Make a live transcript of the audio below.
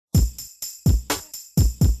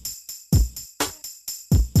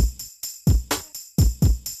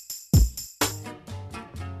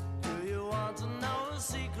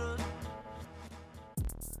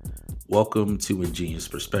Welcome to Ingenious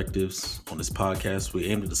Perspectives. On this podcast, we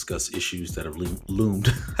aim to discuss issues that have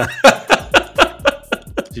loomed.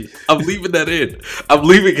 I'm leaving that in. I'm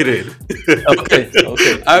leaving it in. Okay.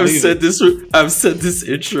 I've said this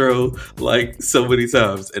intro like so many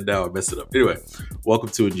times, and now I mess it up. Anyway, welcome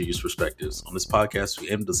to Ingenious Perspectives. On this podcast,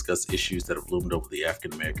 we aim to discuss issues that have loomed over the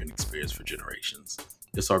African American experience for generations.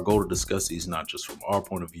 It's our goal to discuss these not just from our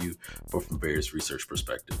point of view, but from various research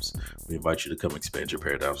perspectives. We invite you to come expand your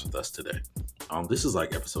paradigms with us today. This is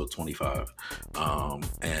like episode 25,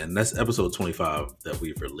 and that's episode 25 that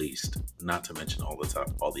we've released. Not to mention all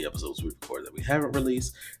the episodes we've recorded that we haven't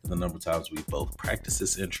released, and the number of times we both practiced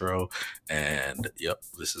this intro. And yep,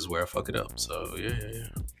 this is where I fuck it up. So yeah.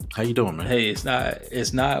 How you doing, man? Hey, it's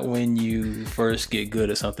not when you first get good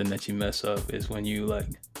at something that you mess up. It's when you're like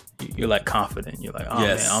confident. You're like, oh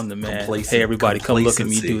Yes, man, I'm the man. Hey, everybody, come look at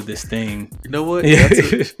me do this thing. You know what?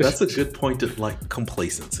 That's a good point to like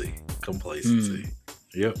complacency.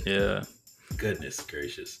 Yep. Yeah. Goodness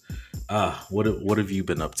gracious. What have you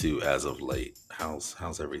been up to as of late?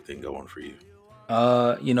 How's everything going for you?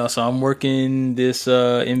 So I'm working this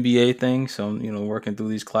MBA thing. So I'm, working through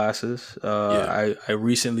these classes. I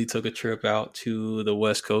recently took a trip out to the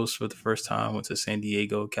West Coast for the first time. Went to San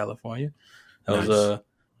Diego, California. That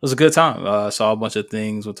was a good time. Saw a bunch of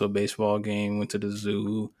things. Went to a baseball game. Went to the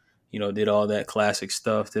zoo. Did all that classic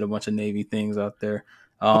stuff. Did a bunch of Navy things out there.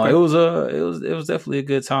 Okay. It was definitely a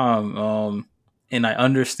good time. And I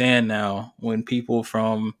understand now when people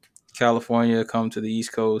from California come to the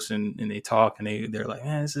East Coast and they talk and they're like,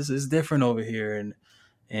 man, this is different over here, and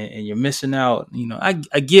you're missing out. I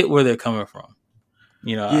get where they're coming from.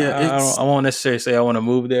 I won't necessarily say I want to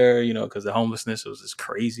move there, because the homelessness was just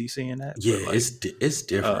crazy seeing that. Yeah, it's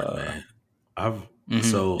different, man. I went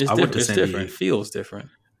to San Diego. It feels different.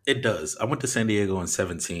 It does. I went to San Diego in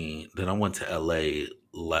 2017. Then I went to LA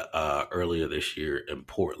earlier this year, and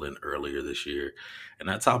Portland earlier this year. And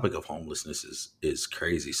that topic of homelessness is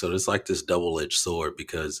crazy. So it's like this double-edged sword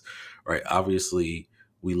because, right, obviously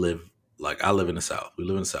I live in the South. We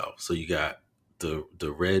live in the South. So you got the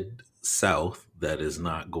red South that is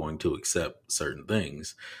not going to accept certain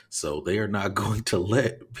things. So they are not going to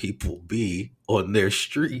let people be on their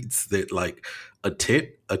streets that like a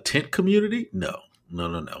tent community. No.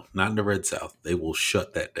 Not in the red South. They will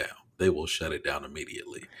shut that down. They will shut it down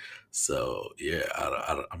immediately. So yeah,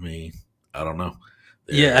 I don't know.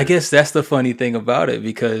 Yeah, I guess that's the funny thing about it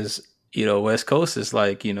because West Coast is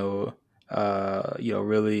like really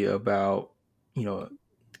about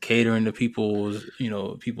catering to people's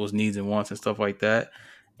needs and wants and stuff like that,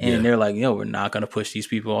 and they're like we're not going to push these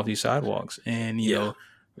people off these sidewalks. And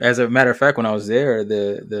as a matter of fact, when I was there,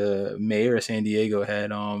 the mayor of San Diego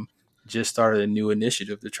had just started a new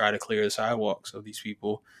initiative to try to clear the sidewalks of these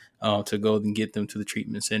people, to go and get them to the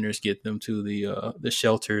treatment centers, get them to the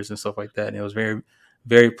shelters and stuff like that. And it was very,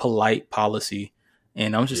 very polite policy.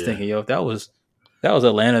 And I'm just thinking, if that was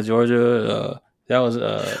Atlanta, Georgia, that was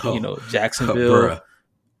Jacksonville,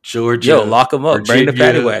 Georgia, lock them up, Virginia, bring the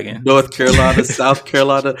paddy wagon, North Carolina, South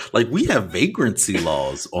Carolina. Like we have vagrancy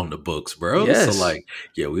laws on the books, bro. Yes. So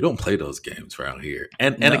we don't play those games around here.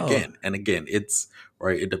 And again, it's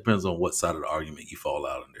right. It depends on what side of the argument you fall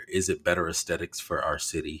out under. Is it better aesthetics for our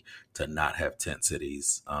city to not have tent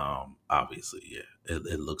cities? Obviously, yeah,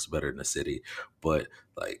 it looks better in the city, but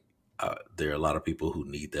there are a lot of people who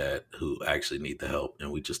need that, who actually need the help,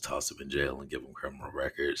 and we just toss them in jail and give them criminal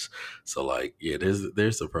records. So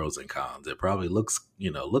there's the pros and cons. It probably looks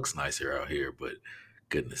nicer out here, but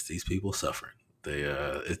goodness, these people suffering. They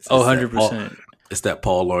it's 100%. It's that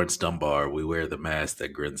Paul Lawrence Dunbar. We wear the mask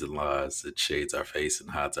that grins and lies. It shades our face and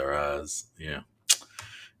hides our eyes. Yeah.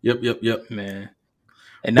 Yep. Man.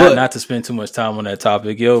 And not to spend too much time on that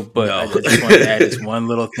topic, but no. I just want to add this one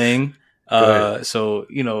little thing. That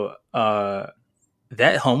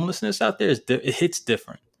homelessness out there it hits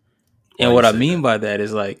different. And what I mean by that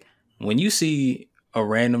is like when you see a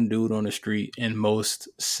random dude on the street in most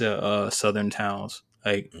southern towns,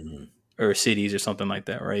 or cities or something like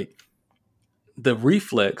that, right? The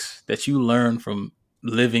reflex that you learn from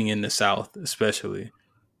living in the South, especially,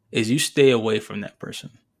 is you stay away from that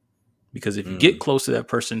person. Because if you get close to that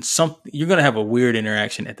person, you're going to have a weird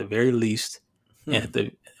interaction at the very least.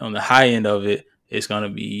 And on the high end of it, it's going to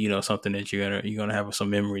be, something that you're going to have some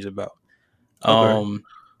memories about. Okay.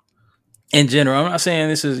 In general, I'm not saying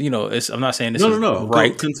this is, I'm not saying this is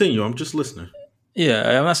right. Go, continue. I'm just listening.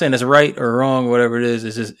 Yeah, I'm not saying it's right or wrong, whatever it is.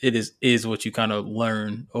 It's just, it is what you kind of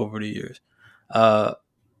learn over the years.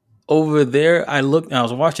 Over there, I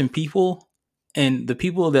was watching people, and the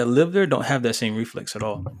people that live there don't have that same reflex at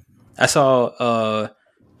all. I saw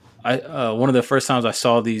I one of the first times I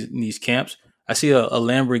saw these camps, I see a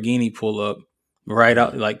Lamborghini pull up right Mm,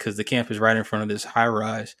 out, like, because the camp is right in front of this high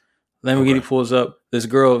rise. Lamborghini okay. pulls up. This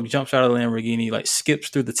girl jumps out of the Lamborghini, like skips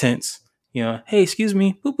through the tents. You know, hey, excuse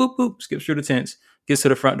me, boop boop boop, skips through the tents, gets to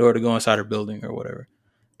the front door to go inside her building or whatever.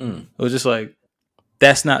 Mm, It was just like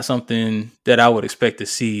that's not something that I would expect to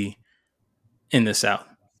see in the South.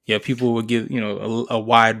 Yeah, people would give a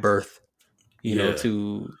wide berth, yeah.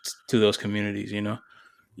 to those communities.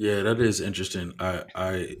 Yeah, that is interesting. I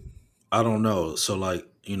don't know. So like,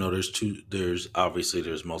 there's obviously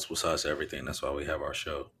there's multiple sides to everything. That's why we have our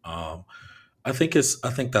show. I think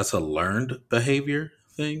that's a learned behavior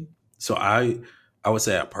thing. So I would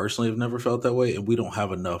say I personally have never felt that way, and we don't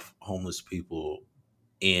have enough homeless people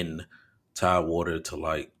in Tidewater to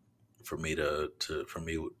like for me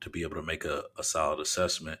to be able to make a solid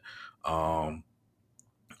assessment. Um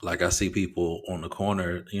like I see people on the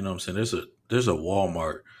corner, you know what I'm saying? There's a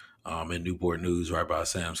Walmart in Newport News right by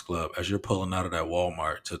Sam's Club. As you're pulling out of that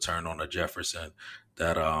Walmart to turn on the Jefferson,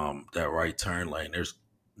 that right turn lane, there's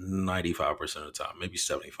 95% of the time, maybe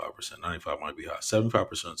 75%, 95 might be high.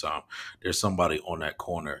 75% of the time, there's somebody on that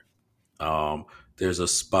corner. There's a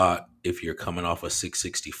spot if you're coming off of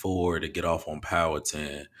 664 to get off on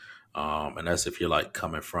Powhatan. And that's if you're like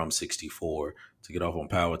coming from 64 to get off on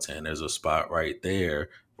Powhatan. There's a spot right there,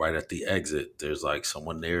 right at the exit. There's like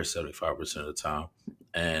someone there 75% of the time.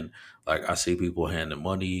 And like I see people handing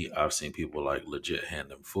money. I've seen people like legit hand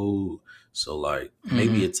them food. So like Mm-hmm.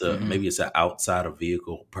 Mm-hmm. maybe it's an outside of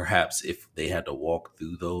vehicle. Perhaps if they had to walk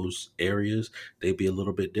through those areas, they'd be a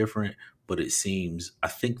little bit different, but it seems I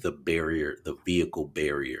think the vehicle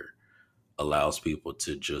barrier allows people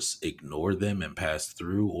to just ignore them and pass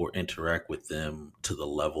through or interact with them to the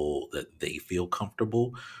level that they feel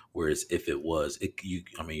comfortable. Whereas if it was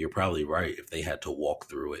I mean, you're probably right. If they had to walk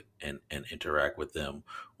through it and interact with them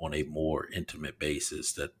on a more intimate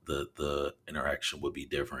basis, that the interaction would be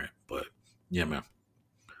different. But yeah, man,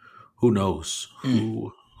 who knows?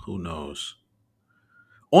 Mm. Who knows?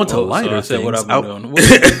 On to Well, so I lighter said what things. I've been doing.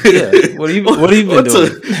 Yeah, what have you been On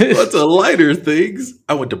doing? to lighter things.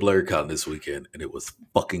 I went to BlurCon this weekend and it was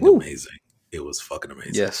fucking Woo. amazing. It was fucking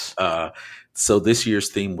amazing. Yes. So this year's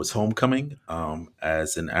theme was homecoming.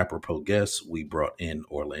 As an apropos guest, we brought in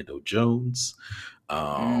Orlando Jones,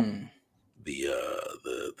 um, Mm.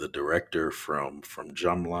 the director from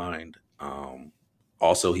Drumline.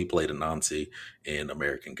 Also, he played Anansi in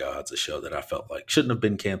American Gods, a show that I felt like shouldn't have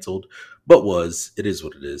been canceled, but was. It is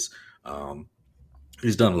what it is. Um,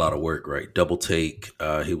 he's done a lot of work, right? Double Take.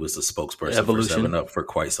 He was the spokesperson for Seven Evolution. Up for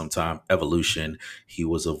quite some time. Evolution. He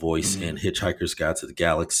was a voice Mm. in Hitchhiker's Guide to the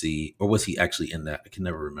Galaxy, or was he actually in that? I can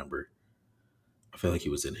never remember. I feel like he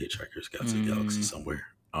was in Hitchhiker's Guide to the Galaxy Mm. somewhere.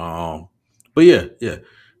 But yeah, yeah.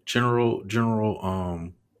 General,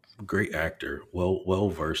 great actor, well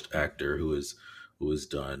versed actor who has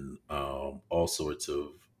done all sorts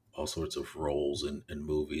of roles in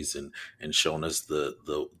movies and shown us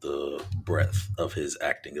the breadth of his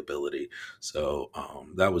acting ability. So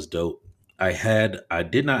that was dope. I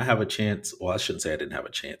did not have a chance. Well, I shouldn't say I didn't have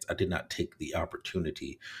a chance. I did not take the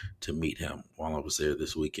opportunity to meet him while I was there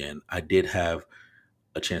this weekend. I did have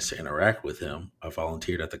a chance to interact with him. I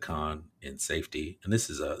volunteered at the con in safety, and this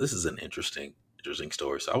is an interesting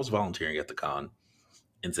story. So I was volunteering at the con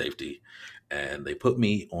in safety, and they put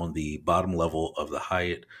me on the bottom level of the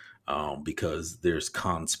Hyatt because there's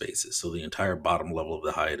con spaces. So the entire bottom level of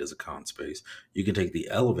the Hyatt is a con space. You can take the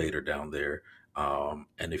elevator down there.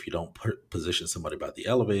 And if you don't position somebody by the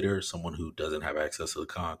elevator, someone who doesn't have access to the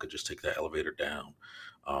con could just take that elevator down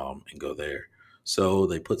and go there. So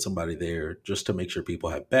they put somebody there just to make sure people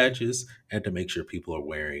have badges and to make sure people are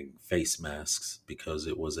wearing face masks because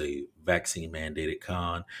it was a vaccine mandated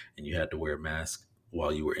con and you had to wear a mask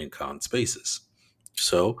while you were in con spaces.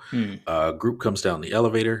 So Mm. a group comes down the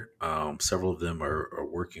elevator. Several of them are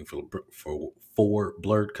working for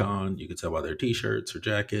Blurred Con. You can tell by their t-shirts or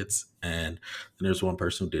jackets. And then there's one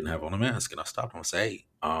person who didn't have on a mask. And I stopped him and say,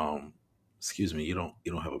 hey, excuse me, you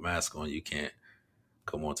don't have a mask on. You can't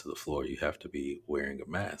come onto the floor. You have to be wearing a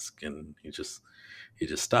mask. And he just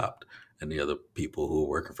stopped. And the other people who were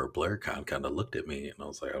working for BlurCon kind of looked at me and I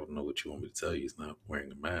was like, I don't know what you want me to tell you. He's not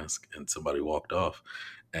wearing a mask. And somebody walked off.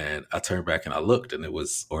 And I turned back and I looked and it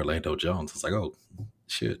was Orlando Jones. I was like, oh,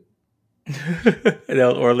 shit. That was And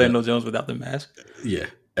Orlando Jones without the mask. yeah.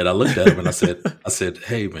 And I looked at him and I said,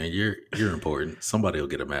 hey man, you're important. Somebody will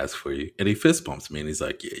get a mask for you. And he fist bumps me and he's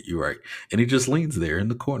like, yeah, you're right. And he just leans there in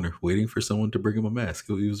the corner waiting for someone to bring him a mask.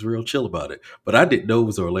 He was real chill about it. But I didn't know it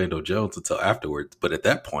was Orlando Jones until afterwards. But at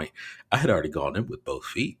that point, I had already gone in with both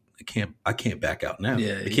feet. I can't back out now.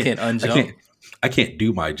 Yeah, I you can't can't I can't unjump. I can't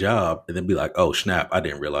do my job and then be like, oh snap, I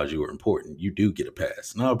didn't realize you were important. You do get a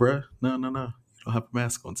pass. No, bruh. No, no, no. You don't have a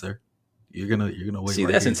mask on, sir. You're gonna wait See,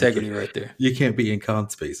 right that's here. integrity right there. You can't be in con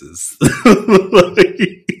spaces.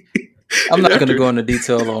 Like, I'm and not going to after go into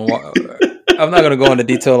detail on why. I'm not going to go into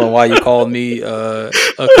detail on why you called me a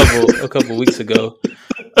couple weeks ago.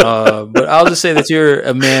 But I'll just say that you're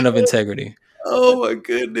a man of integrity. oh my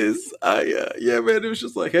goodness. I yeah, man, it was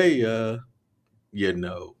just like, hey, yeah,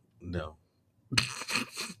 no, no.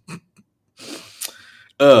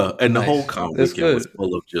 And the whole Nice. con That's weekend was good.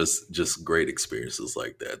 full of just great experiences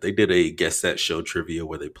like that. They did a guest set show trivia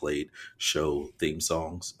where they played show theme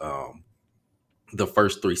songs. The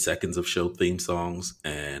first 3 seconds of show theme songs,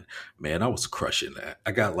 and man, I was crushing that.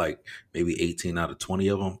 I got like maybe 18 out of 20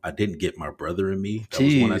 of them. I didn't get My Brother and Me. That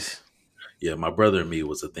was one I Jeez. Yeah, My Brother and Me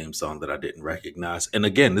was a theme song that I didn't recognize. And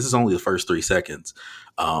again, this is only the first 3 seconds.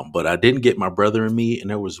 But I didn't get My Brother and Me, and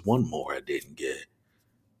there was one more I didn't get.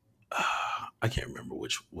 I can't remember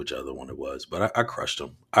which other one it was, but I crushed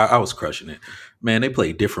them. I was crushing it. Man, they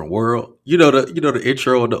played Different World. You know the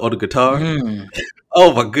intro on the guitar. Mm,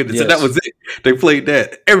 Oh my goodness! And that yes. was it. They played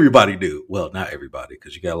that. Everybody knew. Well, not everybody,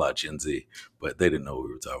 because you got a lot of Gen Z, but they didn't know what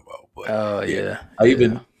we were talking about. But Oh yeah, yeah, I yeah.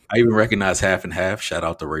 even I even recognized Half and Half. Shout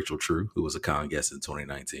out to Rachel True, who was a con guest in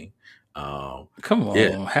 2019. Come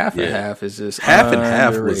Yeah, on, half and yeah. half is just Half and Half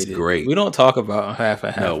was underrated. great. We don't talk about half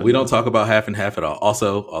and No, half we don't enough. talk about Half and Half at all.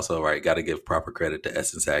 Also, right, got to give proper credit to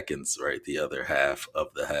Essence Atkins, right, the other half of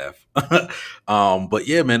the half. But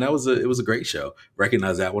yeah, man, it was a great show.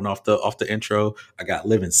 Recognize that one off the intro. I got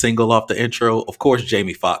Living Single off the intro. Of course,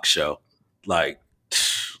 Jamie Foxx show. Like,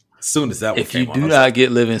 as soon as that one If you came on, I do was like, not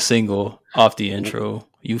get living single off the intro,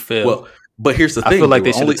 you fail. well, but here's the I feel thing: like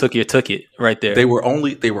they should have took it right they there. were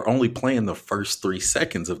only playing the first 3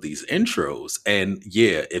 seconds of these intros. And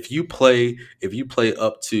yeah, if you play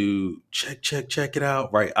up to check it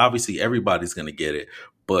out, right, obviously everybody's gonna get it,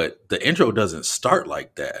 but the intro doesn't start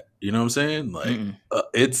like that. You know what I'm saying? Like, Mm-mm.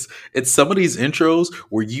 it's some of these intros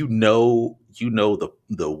where you know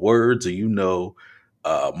the words, or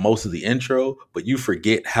most of the intro, but you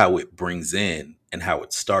forget how it brings in and how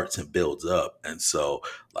it starts and builds up. And so,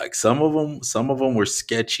 like, some of them were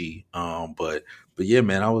sketchy. But yeah,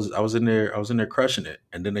 man, I was in there crushing it.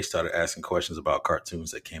 And then they started asking questions about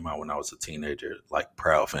cartoons that came out when I was a teenager, like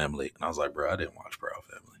Proud Family. And I was like, bro, I didn't watch Proud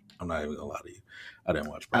Family. I'm not even gonna lie to you. I didn't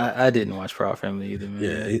watch Proud I Family. didn't watch Proud Family either, man.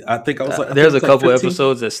 Yeah, I think it There's a was like couple 15.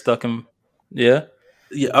 episodes that stuck him. Yeah,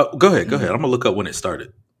 Yeah, go ahead. I'm mm. gonna look up when it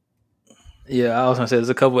started. Yeah. I was gonna say there's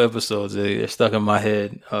a couple episodes that are stuck in my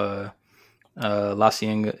head. La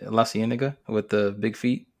Cienega with the big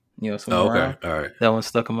feet, swimming Oh, okay, around. all right. That one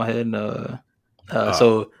stuck in my head. Uh,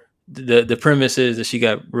 So the premise is that she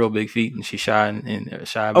got real big feet and she's shy and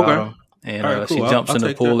shy about okay, them. And all right, she cool. I'll, jumps I'll in the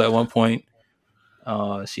take that. pool at one point.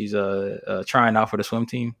 She's trying out for the swim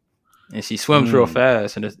team, and she swims real Mm.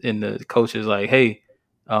 fast. And the coach is like, "Hey,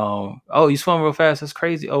 oh, you swim real fast? That's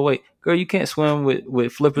crazy. Oh wait, girl, you can't swim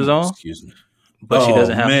with flippers on." Excuse me. But she Oh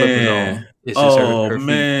doesn't have flippers man. on. It's just her Oh her feet.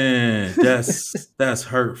 man. That's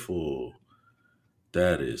hurtful.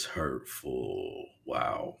 That is hurtful.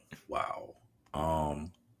 Wow. Wow.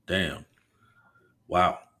 Damn.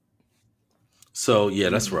 Wow. So yeah,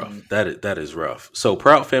 that's Mhm. rough. That is rough. So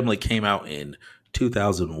Proud Family came out in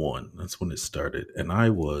 2001. That's when it started. And I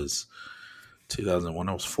was 2001.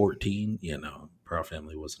 I was 14. Proud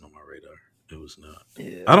Family wasn't on my radar. It was not. I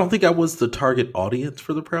Yeah. don't think I was the target audience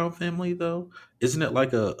for the Proud Family, though. Isn't it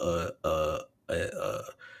like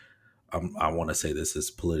I want to say this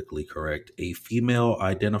is politically correct, a female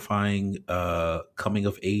identifying coming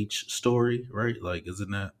of age story, right? Like,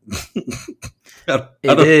 isn't that? I It don't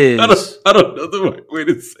I don't is. I don't know the right way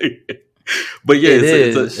to say it, but yeah, It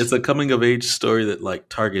it's a is. coming of age story that like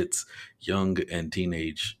targets young and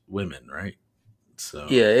teenage women, right? Yeah, So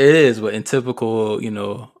it is. But in typical,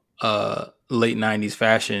 late '90s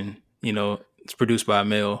fashion, it's produced by a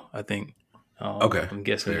male. I think. okay, I'm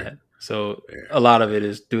guessing fair, that. So fair. a lot of it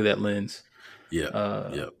is through that lens. Yep, Uh,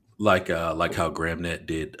 yep. Like how Gramnet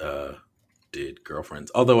did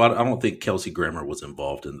Girlfriends. Although I don't think Kelsey Grammer was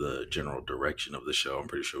involved in the general direction of the show. I'm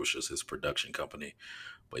pretty sure it was just his production company.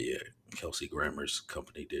 But yeah, Kelsey Grammer's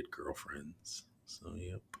company did Girlfriends. So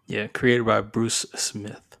yep. yeah, created by Bruce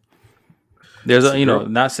Smith. There's So a, girl,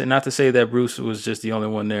 not to say that Bruce was just the only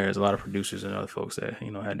one there. There's a lot of producers and other folks that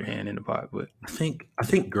had their hand in the pot. But I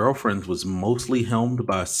think Girlfriends was mostly helmed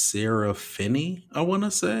by Sarah Finney. I want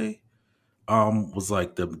to say was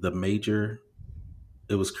like the major.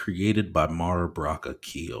 It was created by Mara Braca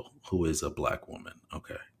Keel, who is a black woman.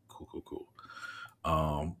 Okay, cool, cool, cool.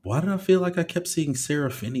 Why did I feel like I kept seeing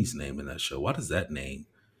Sarah Finney's name in that show? Why does that name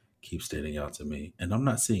keep standing out to me? And I'm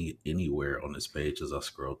not seeing it anywhere on this page as I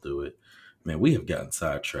scroll through it. Man, we have gotten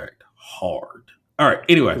sidetracked hard. All right.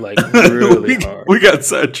 Anyway, Like really we hard. we got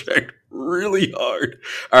sidetracked really hard.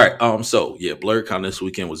 All right. So yeah, BlurredCon this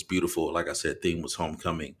weekend was beautiful. Like I said, theme was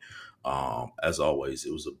homecoming. As always,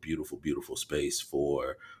 it was a beautiful, beautiful space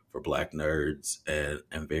for Black nerds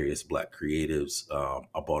and various Black creatives.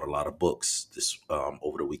 I bought a lot of books this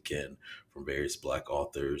over the weekend from various Black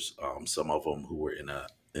authors. Some of them who were in a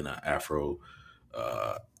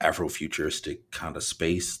Afrofuturistic kind of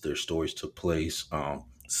space. Their stories took place.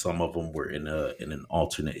 Some of them were in an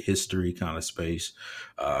alternate history kind of space.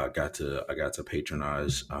 I got to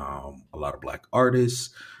patronize a lot of Black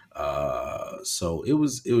artists. So it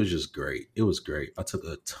was just great. It was great. I took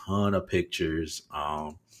a ton of pictures.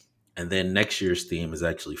 And then next year's theme is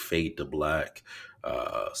actually Fade to Black.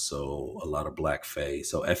 So a lot of Black Fae.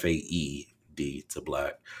 So FAED to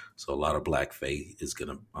Black. So a lot of Black Fae is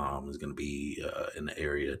gonna be in the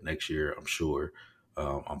area next year. I'm sure.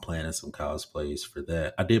 I'm planning some cosplays for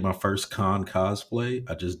that. I did my first con cosplay.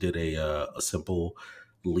 I just did a simple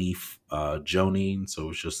leaf Jonin. So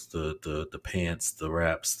it's just the pants, the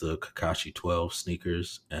wraps, the Kakashi 12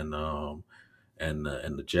 sneakers, and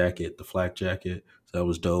the jacket, the flak jacket. So that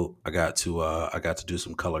was dope. I got to do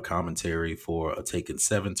some color commentary for a Taken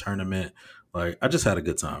 7 tournament. Like I just had a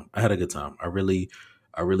good time. I had a good time. I really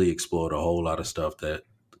explored a whole lot of stuff that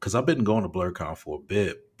because I've been going to BlurCon for a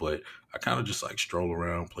bit, but I kind of just like stroll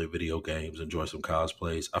around, play video games, enjoy some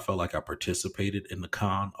cosplays. I felt like I participated in the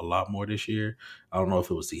con a lot more this year. I don't know if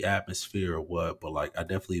it was the atmosphere or what, but like I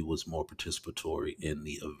definitely was more participatory in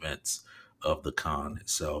the events of the con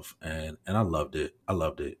itself, and I loved it. I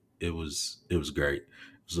loved it. It was great.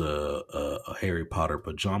 It was a Harry Potter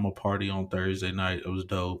pajama party on Thursday night. It was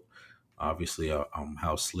dope. Obviously, I'm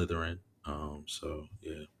House Slytherin. So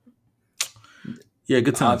yeah, yeah,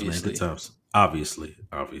 good times, man. Good Obviously. times.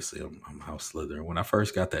 Obviously, I'm House Slytherin. When I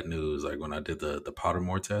first got that news, like when I did the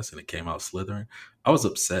Pottermore test and it came out Slytherin, I was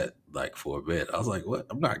upset like for a bit. I was like, "What?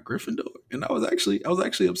 I'm not Gryffindor," and I was actually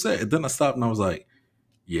upset. And then I stopped and I was like,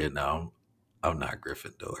 "Yeah, no, I'm not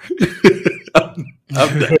Gryffindor.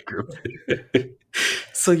 I'm not Gryffindor."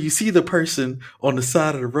 So you see the person on the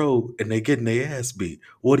side of the road and they getting their ass beat.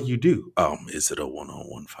 What do you do? Is it a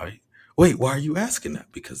one-on-one fight? Wait, why are you asking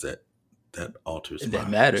that? Because that alters That my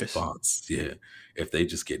matters. response. Yeah, if they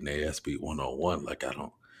just getting their ass beat one-on-one, like I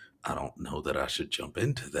don't know that I should jump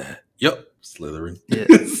into that. Yep, Slytherin. Yeah.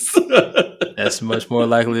 That's much more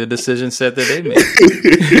likely a decision set that they make.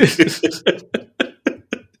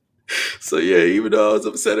 So yeah, even though I was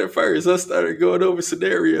upset at first, I started going over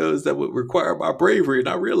scenarios that would require my bravery, and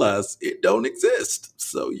I realized it don't exist.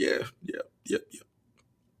 So yeah, yeah, yep, yep.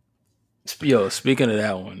 Yo, speaking of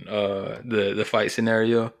that one, the fight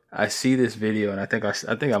scenario, I see this video, and I think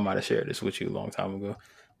I might have shared this with you a long time ago.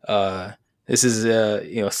 Uh, this is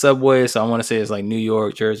Subway, so I want to say it's like New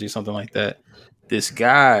York, Jersey, something like that. This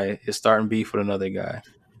guy is starting beef with another guy.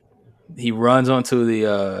 He runs onto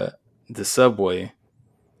the subway,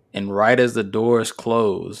 and right as the doors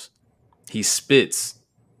close, he spits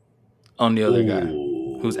on the other guy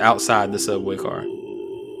who's outside the subway car.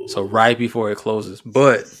 So Ooh. right before it closes,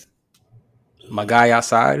 but my guy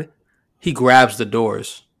outside, he grabs the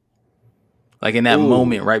doors. Like in that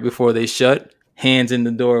moment, Ooh. right before they shut, hands in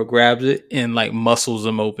the door, grabs it, and like muscles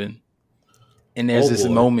them open. And there's Oh this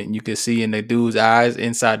boy. moment you can see in the dude's eyes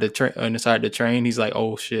inside the train. He's like,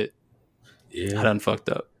 "Oh shit, I Yeah. done fucked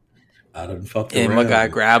up." I done fucked And my guy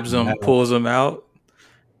around. grabs And him, now, pulls him out.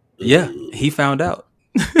 Yeah, he uh, found out.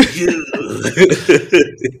 yeah.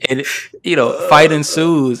 And fight uh,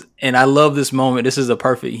 ensues, and I love this moment. This is a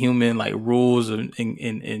perfect human like rules and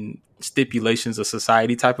stipulations of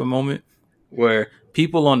society type of moment where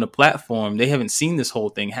people on the platform, they haven't seen this whole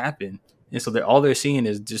thing happen, and so they're seeing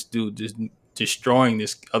is this dude just destroying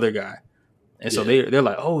this other guy, and so yeah. they're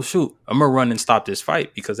like, oh shoot, I'm gonna run and stop this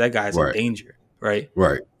fight because that guy's in Right. danger, right?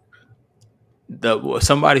 Right.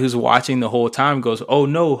 Somebody who's watching the whole time goes, oh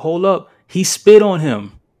no, hold up, he spit on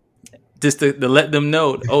him, just to let them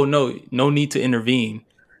know, oh no, no need to intervene.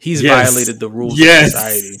 He's Yes. violated the rules of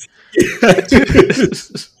society.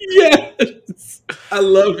 Yes. Yes. I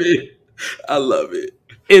love it. I love it.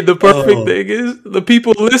 And the perfect Oh. thing is the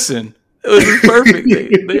people listen. It was just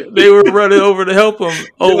perfect. They were running over to help him.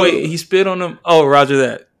 Oh wait, Yo, he spit on him. Oh, Roger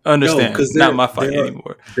that. yo, Understand. because Not there my fight there are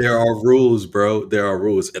anymore. there are rules, bro. There are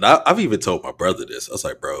rules, and I've even told my brother this. I was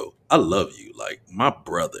like, bro, I love you, like my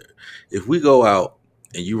brother. If we go out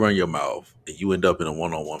and you run your mouth and you end up in a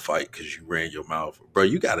one-on-one fight because you ran your mouth, bro,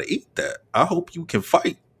 you got to eat that. I hope you can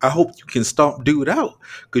fight. I hope you can stomp dude out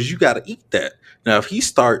because you got to eat that. Now, if he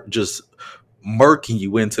start just murking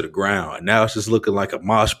you into the ground, and now it's just looking like a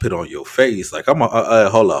mosh pit on your face, like hold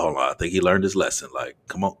on, hold on. I think he learned his lesson. Like,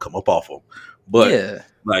 come up off him. But Yeah,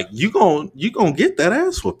 like, you gonna get that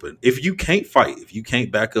ass whooping if you can't fight, if you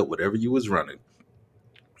can't back up whatever you was running.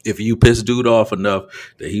 If you piss dude off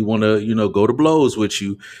enough that he want to, go to blows with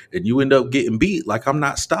you, and you end up getting beat, like, I'm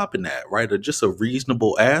not stopping that, right? Or just a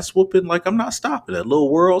reasonable ass whooping, like, I'm not stopping that little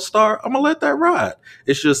world star. I'm gonna let that ride.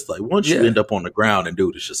 It's just like once you yeah, end up on the ground and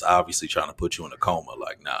dude is just obviously trying to put you in a coma,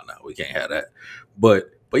 like, nah, we can't have that. But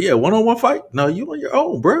yeah, 1-on-one fight, no, you on your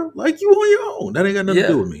own, bro. Like, you on your own. That ain't got nothing to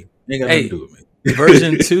do yeah. with me. Ain't got nothing to Hey, do with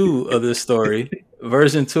version me. two of this story.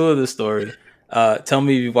 Version two of the story. Tell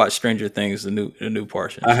me if you watched Stranger Things, the new I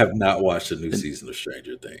portions. have not watched a new The- season of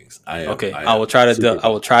Stranger Things. I am okay, I I am will try to super I bad.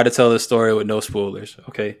 will try to tell the story with no spoilers.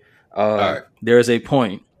 Okay. All right. There is a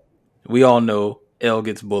point. We all know Elle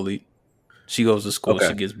gets bullied. She goes to school. Okay.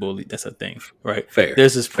 She gets bullied. That's a thing, right? Fair.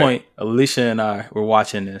 There's this Fair. point. Alicia and I were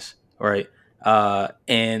watching this, right?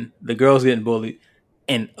 And the girl's getting bullied,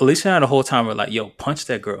 and Alicia and I the whole time were like, "Yo, punch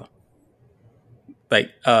that girl!" Like,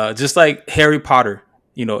 just like Harry Potter,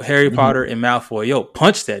 Harry Potter Hmm. and Malfoy. Yo,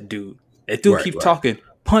 punch that dude. That dude Right. keep Right. talking.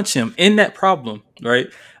 Punch him in that problem, right?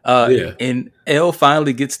 Yeah. And Elle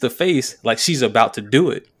finally gets the face like she's about to do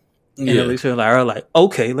it, and Yeah. Alicia and I are like,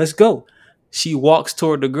 "Okay, let's go." She walks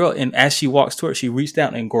toward the girl, and as she walks toward, she reached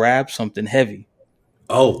out and grabbed something heavy,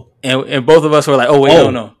 Oh. and both of us were like, "Oh wait, no,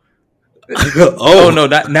 Oh. no, oh Oh. no,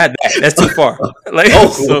 not that. That's too far." Like, Oh.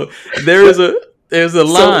 so there's a So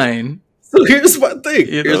line, so here's my thing.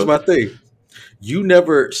 you Here's know. my thing. You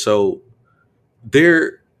never so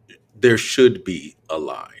there there should be a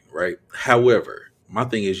line, right? However, my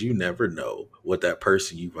thing is you never know what that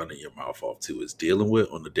person you running your mouth off to is dealing with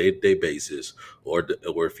on a day-to-day basis, or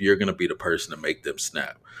if you're going to be the person to make them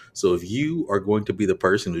snap. So if you are going to be the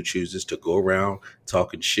person who chooses to go around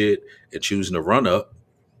talking shit and choosing to run up,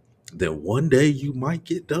 then one day you might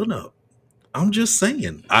get done up. I'm just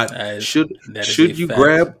saying. I As should that is a should you fact.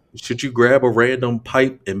 grab a random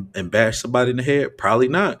pipe and bash somebody in the head? Probably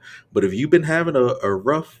not. But if you've been having a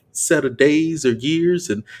rough set of days or years,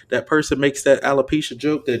 and that person makes that alopecia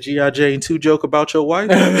joke, that GI Jane 2 joke about your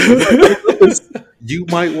wife, you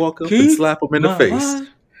might walk up and Keep slap them in the my face. mind.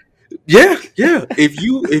 Yeah, yeah. If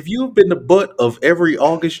you've been the butt of every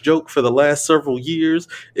August joke for the last several years,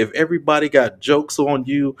 if everybody got jokes on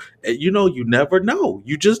you, you never know.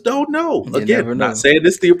 You just don't know. You Again, never not know. saying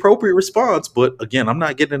it's the appropriate response, but again, I'm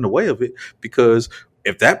not getting in the way of it because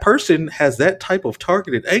if that person has that type of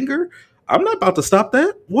targeted anger, I'm not about to stop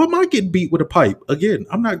that. Why am I getting beat with a pipe? Again,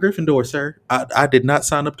 I'm not Gryffindor, sir. I did not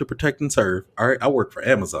sign up to protect and serve. All right, I work for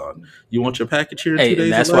Amazon. You want your package here in two Hey, and days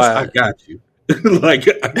or that's less? I why, got you. Like,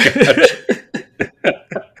 I got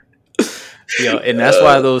you. and that's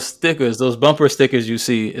why those stickers, those bumper stickers you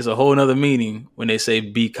see, is a whole nother meaning when they say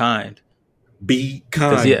 "be kind." Be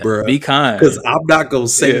Because kind, yeah, bruh. be Because kind. I'm not gonna Yeah.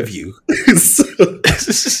 save you. So,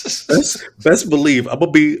 best believe I'm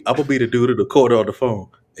gonna be the dude in the corner on the phone.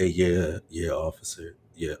 Hey, yeah, officer.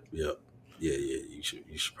 Yep. Yeah. You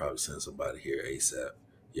should probably send somebody here ASAP.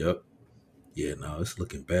 Yep. Yeah, no, it's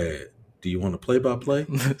looking bad. Do you want to play by play?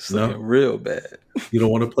 It's looking No, real bad. you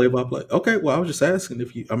don't want to play by play. Okay, well, I was just asking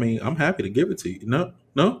if you. I mean, I'm happy to give it to you. No,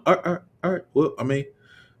 no. All right. Well, I mean,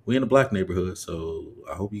 we in a black neighborhood, so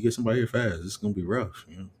I hope you get somebody here fast. It's gonna be rough.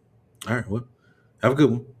 All right. Well, have a good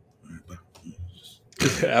one. All right,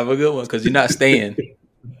 bye. Have a good one, because you're not staying.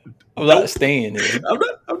 I'm not Nope. staying here.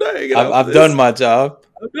 I'm not hanging I've, out for I've done this. my job.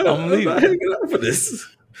 I'm I'm not leaving. hanging out for this.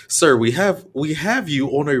 Sir, we have you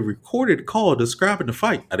on a recorded call describing the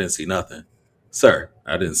fight. I didn't see nothing. Sir,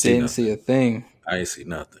 I didn't see Didn't see nothing. a thing. I didn't see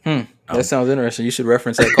nothing. That Um, sounds interesting. You should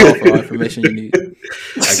reference that call for all information you need.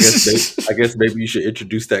 I guess maybe you should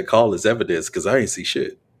introduce that call as evidence because I ain't see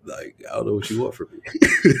shit. Like, I don't know what you want from me.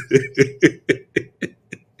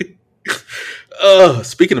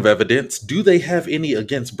 Speaking of evidence, do they have any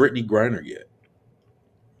against Brittany Griner yet?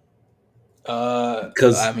 I mean, they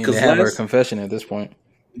Because have her last confession at this point.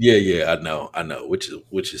 Yeah, I know,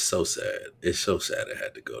 which is so sad. It's so sad it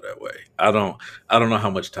had to go that way. I don't know how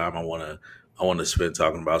much time I want to spend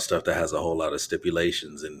talking about stuff that has a whole lot of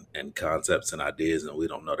stipulations and concepts and ideas and we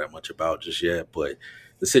don't know that much about just yet. But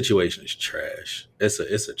the situation is trash. It's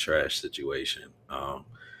a trash situation.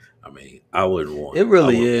 I mean, It really I wouldn't want.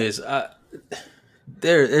 is.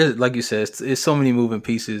 There's like you said, it's so many moving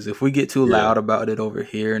pieces. If we get too Yeah. loud about it over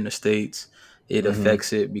here in the States, it Hmm.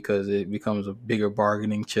 affects it because it becomes a bigger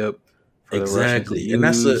bargaining chip for the Russians to Exactly, and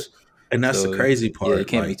use. that's the So crazy yeah, it part.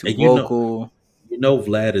 can't be Like, too and vocal.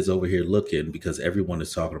 Vlad is over here looking because everyone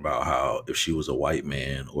is talking about how if she was a white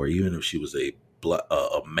man or even if she was a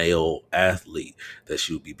male athlete, that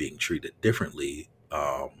she would be being treated differently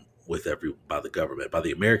with every by the government, by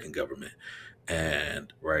the American government.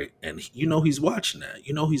 And right, and he's watching that.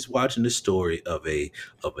 He's watching the story of a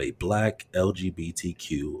black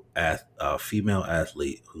LGBTQ female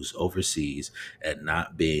athlete who's overseas and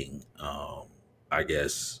not being, I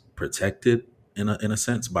guess, protected in a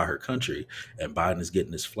sense by her country, and Biden is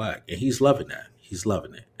getting his flack, and he's loving that. He's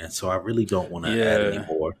loving it, and so I really don't want to add Yeah,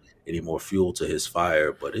 any more fuel to his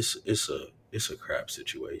fire, but it's a crap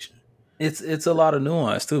situation. it's a lot of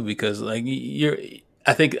nuance too, because like you're.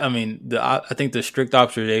 I mean, I think the strict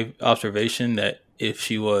observation that if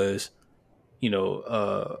she was,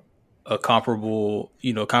 a comparable,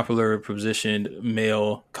 comparable positioned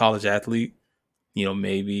male college athlete,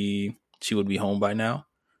 maybe she would be home by now.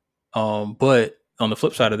 But on the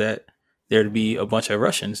flip side of that, there'd be a bunch of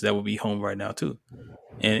Russians that would be home right now too.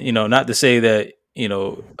 And not to say that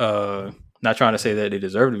not trying to say that they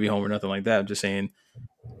deserve to be home or nothing like that. I'm just saying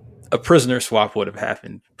a prisoner swap would have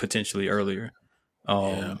happened potentially earlier. Yeah,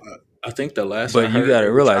 Um, I think the last I but you heard, got they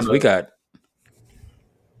to were trying realize we to got.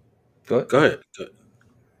 Go ahead. go ahead.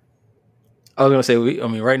 I was gonna say I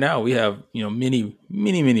mean, right now we have many,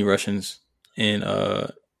 many, many Russians in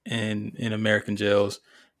in American jails,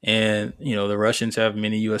 and the Russians have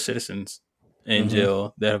many U.S. citizens in Hmm.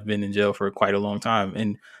 jail that have been in jail for quite a long time.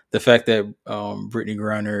 And the fact that Brittany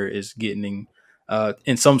Griner is getting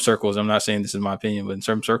in some circles, I'm not saying this is my opinion, but in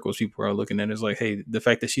some circles, people are looking at it as like, hey, the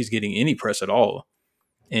fact that she's getting any press at all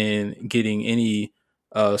and getting any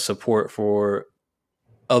support for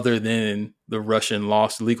other than the Russian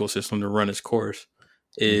lost legal system to run its course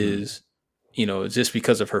Hmm. is, just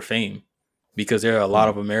because of her fame. Because there are a lot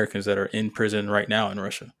of Americans that are in prison right now in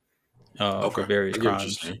Russia for Okay, various I get what you're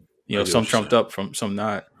crimes. saying. I get Some what you're trumped saying. up, from some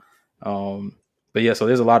not. Um, but yeah, so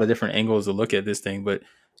there's a lot of different angles to look at this thing. But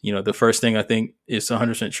the first thing I think is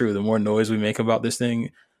 100% true. The more noise we make about this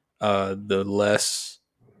thing, the less,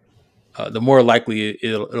 the more likely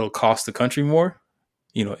it'll cost the country more,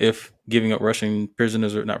 if giving up Russian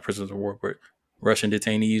prisoners, or not prisoners of war, but Russian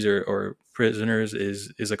detainees or prisoners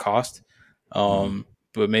is a cost. Hmm.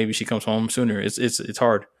 But maybe she comes home sooner. It's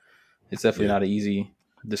hard. It's definitely Yeah. not an easy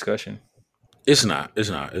discussion. It's not. It's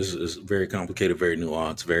not. It's very complicated, very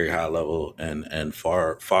nuanced, very high level, and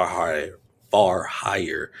far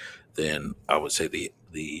higher than I would say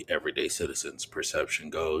the everyday citizen's perception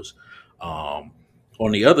goes. Um,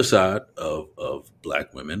 on the other side of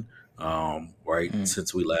Black women, right? Mm.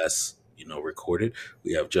 Since we last recorded,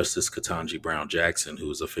 we have Justice Ketanji Brown Jackson, who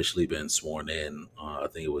has officially been sworn in. I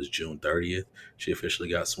think it was June 30th. She officially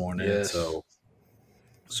got sworn in. Yes,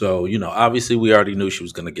 So, obviously we already knew she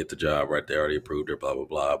was going to get the job, right? They already approved her, blah, blah,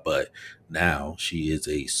 blah. But now she is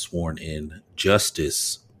a sworn in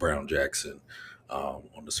Justice Brown Jackson on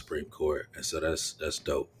the Supreme Court. And so that's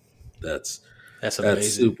dope. That's, that's that's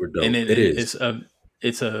amazing. super And dope. then It is.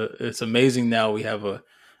 it's amazing. Now we have a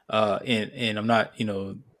and I'm not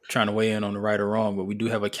trying to weigh in on the right or wrong, but we do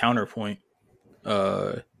have a counterpoint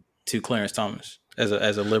uh, to Clarence Thomas as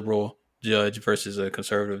a liberal judge versus a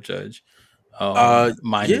conservative judge, Yeah,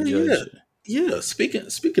 minded yeah. judge. Yeah.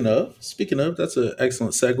 Speaking of, that's an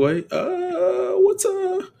excellent segue.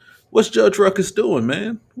 What's Judge Ruckus doing,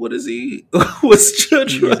 man? What is he? What's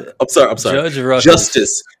Judge? He is I'm sorry. I'm sorry. Judge Ruckus.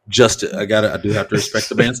 Justice. I do have to respect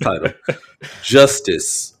the man's title.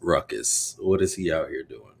 Justice Ruckus. What is he out here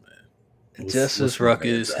doing, man? What's Justice my man's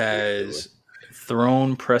Ruckus out here doing? has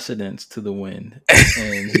thrown precedents to the wind,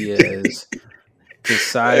 and he has Hey,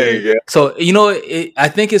 decided. yeah. So I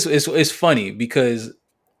think it's funny because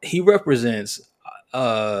he represents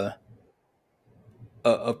uh,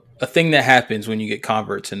 a thing that happens when you get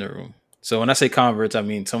converts in the room. So when I say converts, I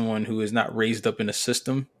mean someone who is not raised up in a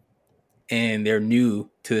system and they're new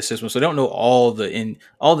to the system, so they don't know all the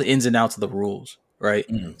ins and outs of the rules, right?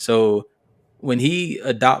 Mm, So when he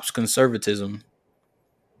adopts conservatism,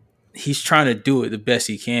 he's trying to do it the best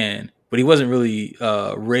he can, but he wasn't really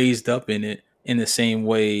raised up in it in the same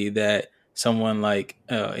way that someone like,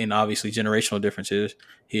 and obviously generational differences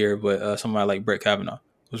here, but somebody like Brett Kavanaugh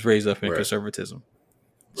was raised up in right. conservatism.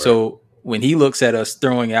 Right. So when he looks at us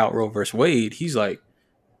throwing out Roe versus Wade, he's like,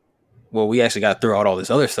 well, we actually got to throw out all this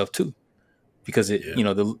other stuff too, because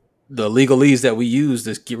Yeah. the legalese that we use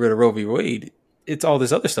to get rid of Roe v. Wade, it's all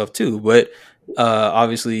this other stuff too. But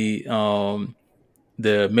obviously,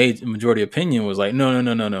 the majority opinion was like, no, no,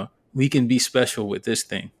 no, no, no. We can be special with this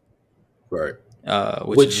thing, Right.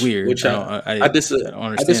 which is weird. Which I dis I don't I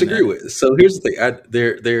understand disagree that. with. So here's the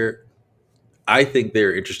thing. I think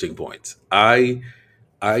they're interesting points. I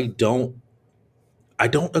don't. I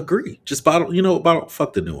don't agree. Just bottle, about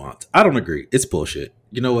fuck the nuance. I don't agree. It's bullshit.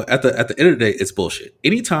 At the end of the day, it's bullshit.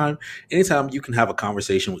 Anytime you can have a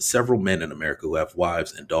conversation with several men in America who have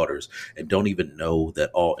wives and daughters and don't even know that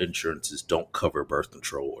all insurances don't cover birth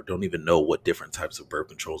control, or don't even know what different types of birth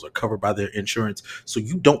controls are covered by their insurance. So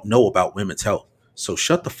you don't know about women's health. So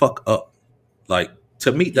shut the fuck up. Like,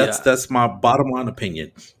 to me, Yeah, that's my bottom line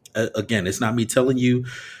opinion. Again, it's not me telling you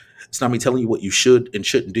what you should and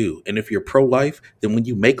shouldn't do. And if you're pro life, then when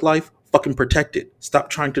you make life, fucking protect it. Stop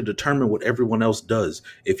trying to determine what everyone else does.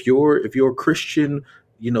 If your Christian,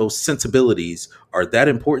 sensibilities are that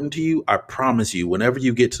important to you, I promise you, whenever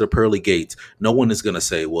you get to the pearly gates, no one is gonna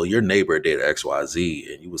say, "Well, your neighbor did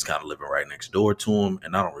XYZ, and you was kind of living right next door to him."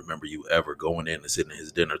 And I don't remember you ever going in and sitting at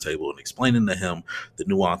his dinner table and explaining to him the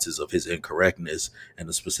nuances of his incorrectness and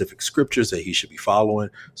the specific scriptures that he should be following.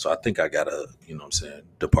 So I think I gotta, what I'm saying,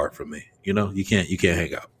 depart from me. You can't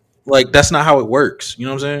hang out. Like, that's not how it works. You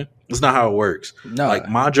know what I'm saying? It's not how it works. no, Like,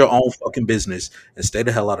 mind your own fucking business and stay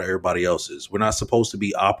the hell out of everybody else's. We're not supposed to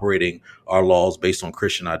be operating our laws based on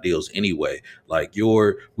Christian ideals anyway. Like,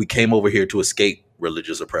 we came over here to escape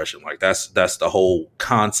religious oppression. Like, that's the whole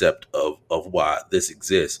concept of why this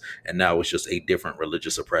exists. And now it's just a different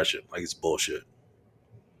religious oppression. Like, it's bullshit.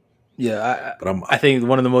 yeah. But I'm I think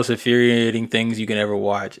one of the most infuriating things you can ever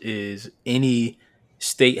watch is any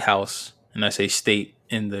state house, and I say state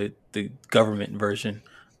in the government version,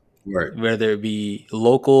 right. whether it be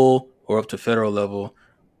local or up to federal level,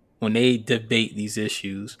 when they debate these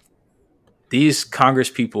issues, these Congress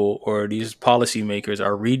people or these policymakers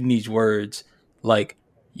are reading these words like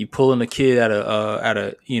you pulling a kid out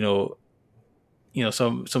of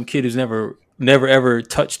some kid who's never ever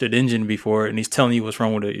touched an engine before, and he's telling you what's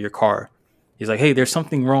wrong with your car. He's like, "Hey, there's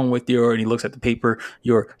something wrong with and he looks at the paper,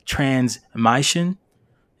 your transmission,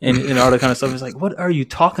 and all that kind of stuff." It's like, what are you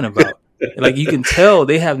talking about? Like, you can tell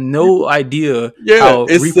they have no idea Yeah, how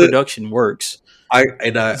it's the reproduction works.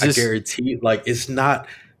 It's I just guarantee, like, it's not.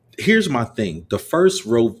 Here's my thing: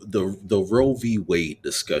 the Roe v. Wade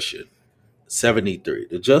discussion, 73.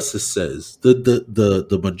 The justice says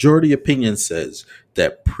the majority opinion says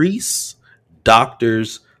that priests,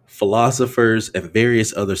 doctors, philosophers, and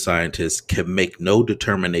various other scientists can make no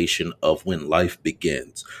determination of when life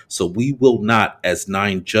begins. So we will not, as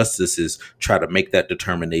nine justices, try to make that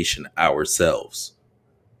determination ourselves.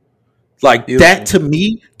 Like, that beautiful.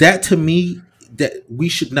 to me, that we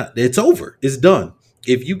should not. It's over. It's done.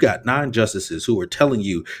 If you got nine justices who are telling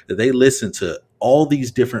you that they listen to all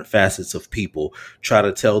these different facets of people, try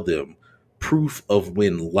to tell them proof of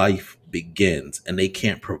when life begins, and they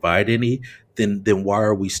can't provide any, then why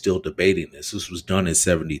are we still debating this? This was done in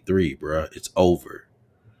 73, bruh. It's over.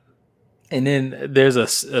 And then there's a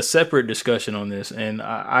separate discussion on this, and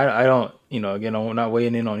I don't, again, I'm not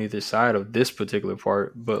weighing in on either side of this particular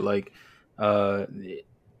part, but like, uh,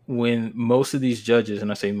 when most of these judges,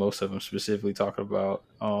 and I say most of them specifically talking about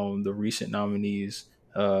the recent nominees,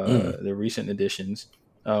 Mm, the recent additions,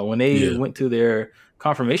 when they yeah, went to their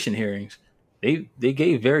confirmation hearings, they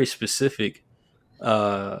gave very specific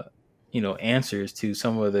uh, answers to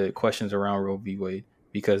some of the questions around Roe v. Wade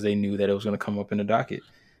because they knew that it was going to come up in the docket.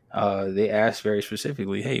 They asked very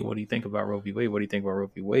specifically, "Hey, what do you think about Roe v. Wade? What do you think about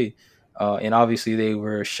Roe v. Wade?" And obviously, they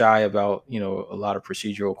were shy about a lot of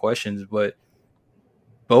procedural questions, but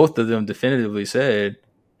both of them definitively said,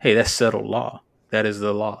 "Hey, that's settled law. That is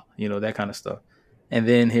the law." That kind of stuff. And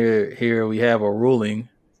then here we have a ruling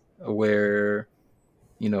where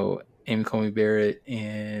Amy Coney Barrett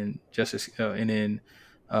and Justice and then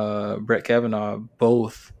Brett Kavanaugh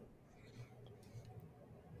both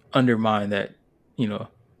undermine that.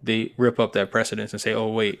 They rip up that precedence and say, "Oh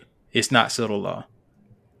wait, it's not civil law."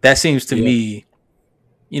 That seems to yeah, me,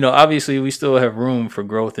 obviously we still have room for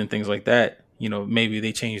growth and things like that. Maybe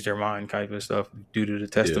they changed their mind, kind of stuff, due to the yeah.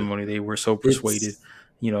 testimony. They were so persuaded,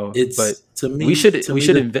 It's But it's we should to we me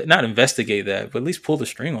should the not investigate that, but at least pull the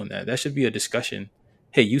string on that. That should be a discussion.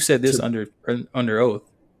 Hey, you said this to under oath.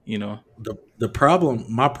 You know. the problem,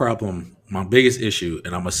 my biggest issue,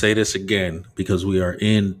 and I'm gonna say this again because we are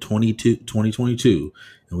in 2022,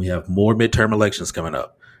 and we have more midterm elections coming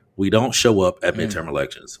up. We don't show up at Mm. midterm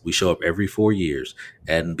elections. We show up every 4 years,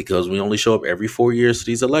 and because we only show up every 4 years to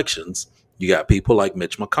these elections, you got people like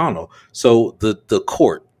Mitch McConnell. So the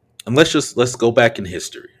court, and let's go back in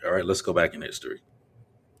history. All right, let's go back in history.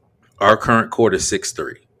 Our current court is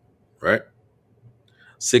 6-3, right?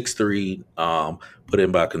 6-3, put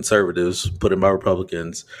in by conservatives, put in by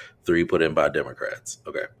Republicans, three put in by Democrats.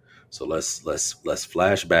 Okay, so let's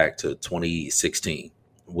flash back to 2016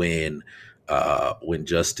 when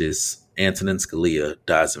Justice Antonin Scalia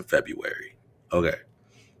dies in February. Okay,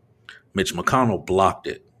 Mitch McConnell blocked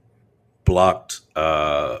it, blocked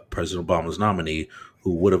President Obama's nominee,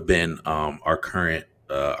 who would have been our current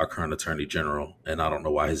Attorney General, and I don't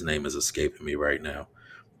know why his name is escaping me right now,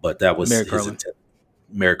 but that was Merrick his Garland. intent.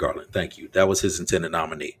 Merrick Garland, thank you. That was his intended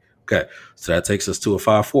nominee. Okay, so that takes us to a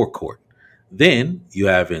 5-4 court. Then you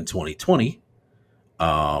have in 2020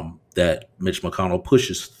 that Mitch McConnell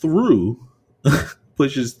pushes through,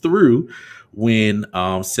 pushes through when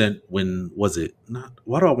sent when was it not?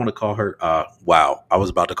 Why do I want to call her? Wow, I was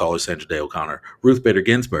about to call her Sandra Day O'Connor. Ruth Bader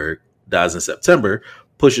Ginsburg dies in September,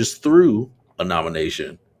 pushes through a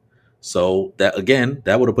nomination. So that again,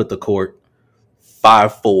 that would have put the court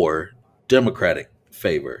 5-4 Democratic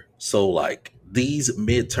favor. So like these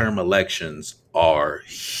midterm elections are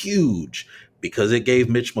huge because it gave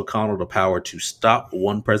Mitch McConnell the power to stop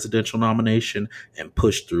one presidential nomination and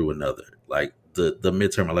push through another. Like the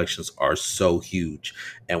midterm elections are so huge.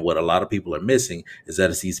 And what a lot of people are missing is that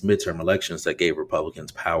it's these midterm elections that gave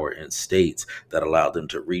Republicans power in states that allowed them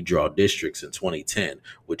to redraw districts in 2010,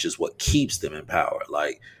 which is what keeps them in power.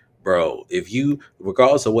 Like, bro, if you,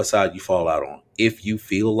 regardless of what side you fall out on, if you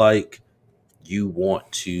feel like you want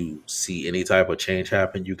to see any type of change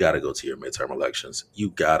happen, you got to go to your midterm elections.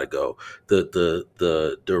 You got to go.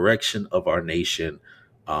 The direction of our nation,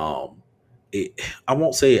 um, it, I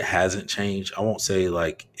won't say it hasn't changed. I won't say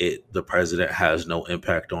like it. The president has no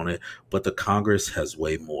impact on it, but the Congress has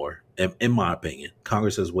way more. In my opinion,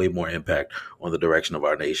 Congress has way more impact on the direction of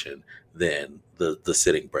our nation than the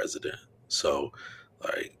sitting president. So,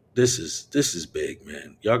 like this is big,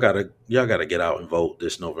 man. Y'all gotta get out and vote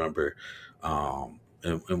this November,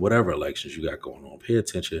 and whatever elections you got going on. Pay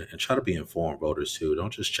attention and try to be informed voters too.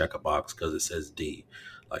 Don't just check a box because it says D.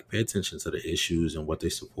 Like pay attention to the issues and what they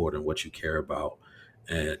support and what you care about,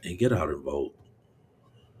 and get out and vote.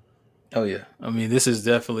 Oh yeah, I mean this is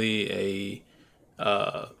definitely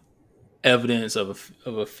a evidence of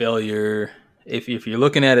a failure. If you're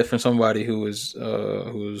looking at it from somebody who's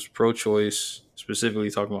pro-choice, specifically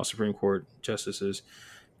talking about Supreme Court justices,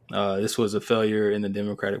 this was a failure in the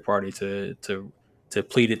Democratic Party to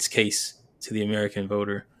plead its case to the American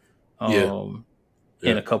voter Yeah, um,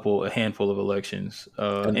 in yeah, a handful of elections,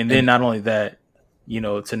 and and then and not only that,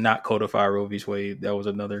 to not codify Roe v. Wade, that was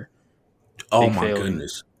another oh big my failing.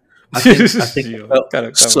 goodness, I think Kind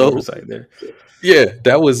of so. oversight there. Yeah,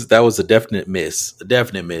 that was a definite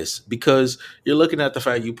miss because you're looking at the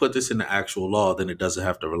fact you put this in the actual law, then it doesn't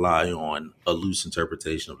have to rely on a loose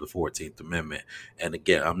interpretation of the 14th Amendment. And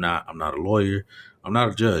again, I'm not a lawyer, I'm not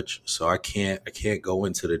a judge, so I can't go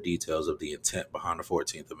into the details of the intent behind the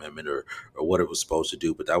 14th Amendment or what it was supposed to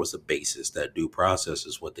do. But that was the basis. That due process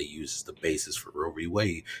is what they use as the basis for Roe v.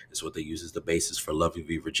 Wade. Is what they use as the basis for Lovey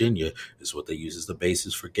v. Virginia. Is what they use as the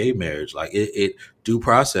basis for gay marriage. Like it due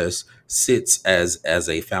process sits as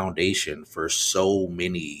a foundation for so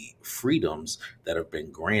many freedoms that have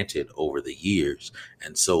been granted over the years.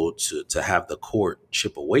 And so to have the court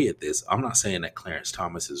chip away at this, I'm not saying that Clarence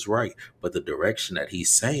Thomas is right, but the direction that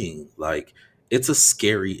he's saying, like, it's a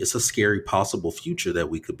scary possible future that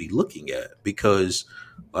we could be looking at because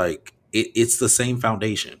like it's the same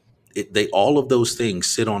foundation. They all of those things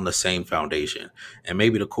sit on the same foundation, and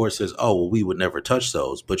maybe the court says, "Oh, well, we would never touch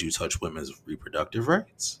those," but you touch women's reproductive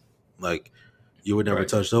rights. Like you would never Right.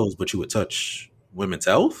 touch those, but you would touch women's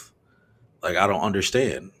health. Like I don't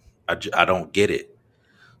understand. I don't get it.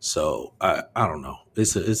 So I don't know.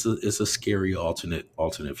 It's a scary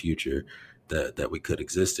alternate future that we could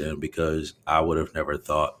exist in because I would have never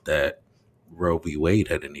thought that Roe v. Wade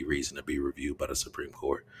had any reason to be reviewed by the Supreme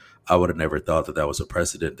Court. I would have never thought that that was a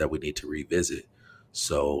precedent that we need to revisit.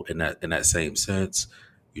 So in that same sense,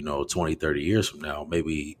 20, 30 years from now,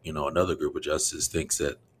 maybe, another group of justices thinks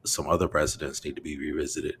that some other precedents need to be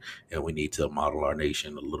revisited and we need to model our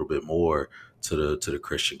nation a little bit more to the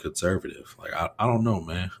Christian conservative. Like I don't know,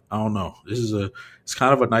 man. I don't know. It's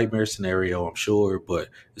kind of a nightmare scenario, I'm sure, but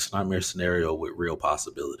it's a nightmare scenario with real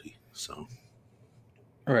possibility. So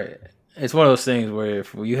Right. It's one of those things where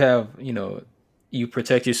if you have, you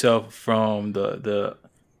protect yourself from the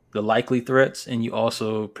likely threats, and you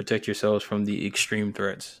also protect yourselves from the extreme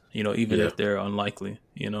threats. Even yeah. if they're unlikely.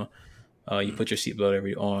 You put your seatbelt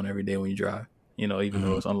every day when you drive. Even though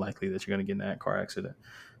Mm-hmm. it's unlikely that you're going to get in that car accident.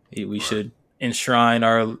 We Right. should enshrine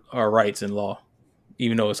our rights in law,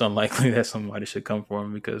 even though it's unlikely that somebody should come for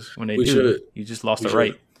them, because when they We do, should. you just lost We a should.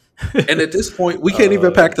 right. And at this point, we can't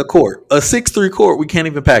even uh, pack the court. A 6-3 court, we can't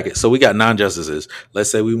even pack it. So we got 9 justices.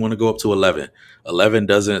 Let's say we want to go up to 11. 11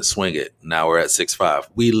 doesn't swing it. Now we're at 6-5.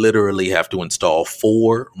 We literally have to install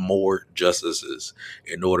 4 more justices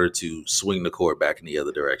in order to swing the court back in the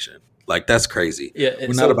other direction. Like that's crazy. Yeah, We're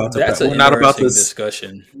and not so about to. that's an We're not about interesting this.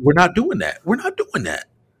 discussion. We're not doing that. We're not doing that.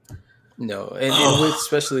 No, and with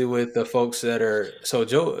especially with the folks that are so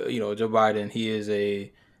Joe Biden, he is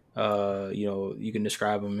a you can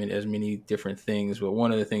describe him in as many different things, but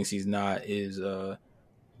one of the things he's not is a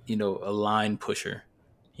line pusher.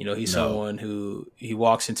 He's No. someone who he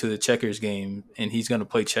walks into the checkers game and he's going to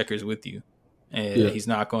play checkers with you, and Yeah. he's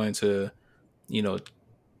not going to you know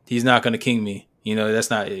he's not going to king me. That's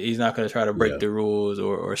not he's not going to try to break Yeah. the rules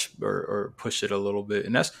or push it a little bit.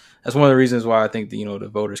 And that's one of the reasons why I think the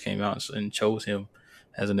voters came out and chose him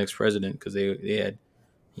as the next president, because they had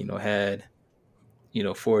had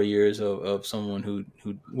 4 years of someone who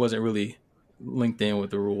wasn't really linked in with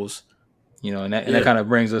the rules. And that Yeah. kind of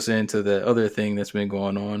brings us into the other thing that's been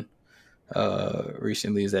going on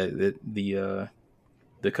recently, is that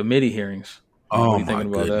the committee hearings. What are Oh you my thinking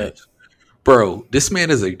about that? goodness, bro! This man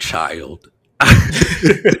is a child.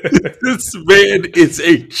 This man is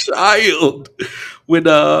a child. When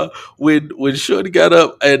when Shorty got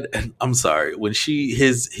up and I'm sorry, when she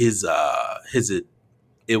his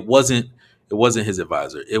it wasn't his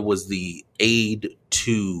advisor. It was the aide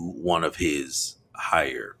to one of his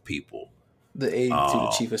higher people. The aide to the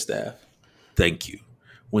Um, chief of staff. thank you.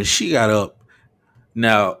 When she got up,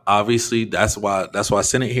 now obviously that's why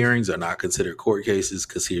Senate hearings are not considered court cases,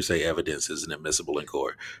 because hearsay evidence isn't admissible in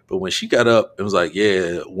court. But when she got up, it was like,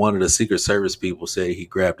 yeah, one of the Secret Service people said he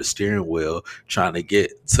grabbed the steering wheel trying to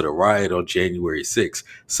get to the riot on January 6th.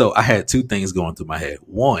 So I had two things going through my head.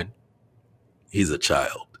 One, he's a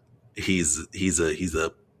child. He's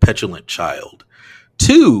a petulant child.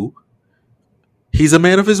 Two, he's a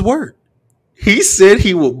man of his word. He said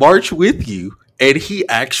he would march with you, and he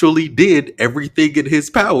actually did everything in his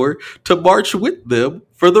power to march with them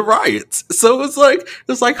for the riots. So it's like,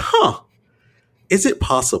 huh? Is it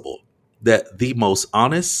possible that the most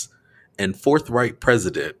honest and forthright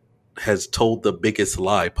president has told the biggest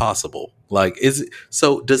lie possible? Like, is it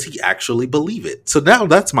so? Does he actually believe it? So now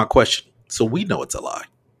that's my question. So we know it's a lie.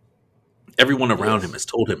 Everyone around him Yes. has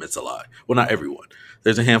told him it's a lie. Well, not everyone.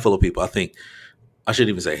 There's a handful of people. I think I shouldn't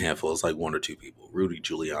even say handful. It's like one or two people, Rudy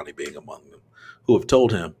Giuliani being among them, who have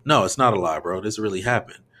told him, no, it's not a lie, bro. This really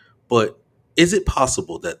happened. But is it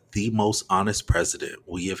possible that the most honest president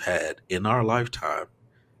we have had in our lifetime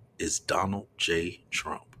is Donald J.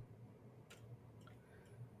 Trump?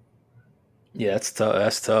 Yeah, that's tough.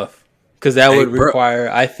 That's tough, because that Hey, would bro. require.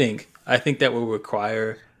 I think that would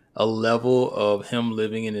require a level of him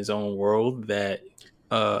living in his own world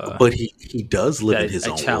uh But he does live in that his I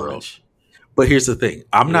own world. challenge. But here's the thing.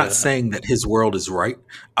 I'm not Yeah. saying that his world is right.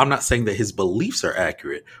 I'm not saying that his beliefs are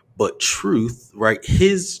accurate, but truth, right?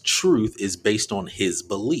 His truth is based on his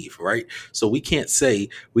belief, right? So we can't say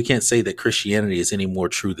that Christianity is any more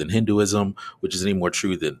true than Hinduism, which is any more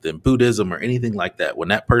true than Buddhism or anything like that. When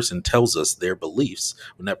that person tells us their beliefs,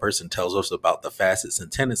 when that person tells us about the facets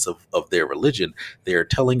and tenets of their religion, they are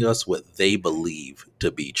telling us what they believe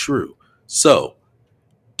to be true. So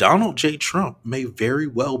Donald J. Trump may very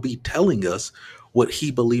well be telling us what he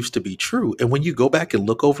believes to be true. And when you go back and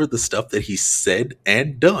look over the stuff that he said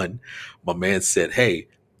and done, my man said, hey,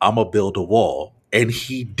 I'm going to build a wall. And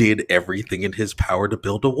he did everything in his power to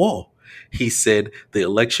build a wall. He said the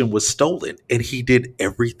election was stolen, and he did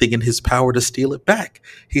everything in his power to steal it back.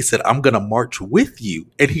 He said, I'm going to march with you.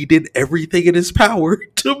 And he did everything in his power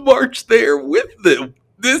to march there with them.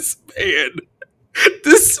 This man,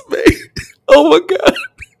 oh my God.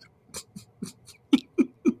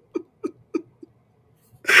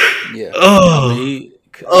 Yeah. I mean,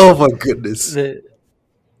 Oh, oh my goodness, the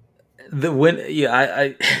the when yeah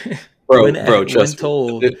I bro, when trust me.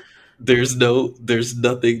 told. There's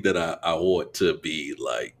nothing that I want to be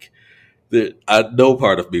like. No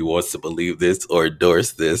part of me wants to believe this or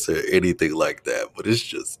endorse this or anything like that. But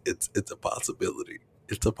it's a possibility.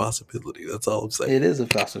 It's a possibility. That's all I'm saying. It is a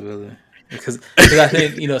possibility, because I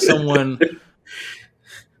think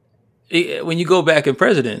when you go back in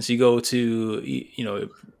presidents, you go to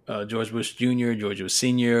George Bush Jr., George Bush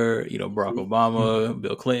Sr., Barack Obama,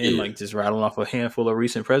 Bill Clinton, Yeah, like just rattling off a handful of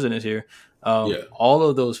recent presidents here. yeah. All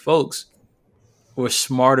of those folks were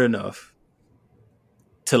smart enough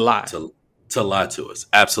to lie. To to lie to us.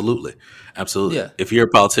 Absolutely. Absolutely. Yeah, If you're a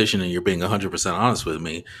politician and you're being 100% honest with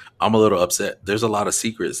me, I'm a little upset. There's a lot of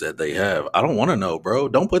secrets that they have. I don't want to know, bro.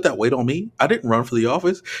 Don't put that weight on me. I didn't run for the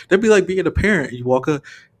office. That'd be like being a parent. You walk up,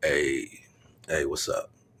 hey, hey, what's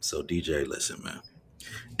up? So, DJ, listen, man.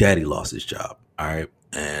 Daddy lost his job. All right.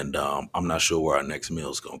 And I'm not sure where our next meal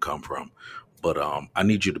is going to come from. But I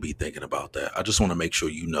need you to be thinking about that. I just want to make sure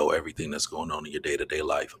you know everything that's going on in your day to day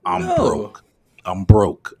life. I'm no, broke. I'm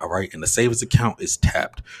broke, all right, and the savings account is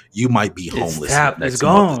tapped. You might be It's homeless in the tapped. It's next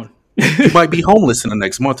month. gone. You might be homeless in the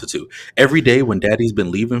next month or two. Every day when daddy's been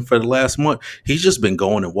leaving for the last month, he's just been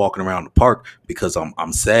going and walking around the park because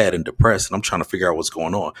I'm sad and depressed and I'm trying to figure out what's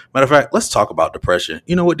going on. Matter of fact, let's talk about depression.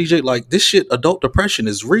 You know what, DJ? Like this shit, adult depression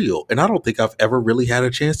is real. And I don't think I've ever really had a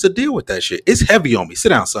chance to deal with that shit. It's heavy on me. Sit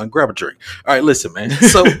down, son. Grab a drink. All right, listen, man.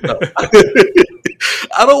 So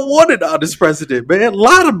I don't want it on this president, man.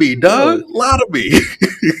 Lie to me, dog. Yo, Lie to me.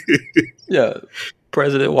 yeah.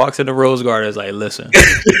 President walks in the Rose Garden. Is like, listen,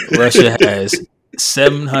 Russia has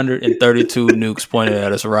 732 nukes pointed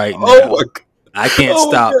at us right Oh now. my I can't oh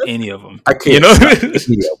my stop god. any of them. I You can't know, stop any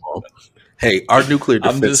of them. Hey, our nuclear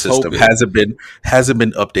I'm defense just system hoping. hasn't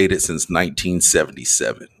been updated since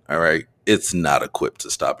 1977. All right, it's not equipped to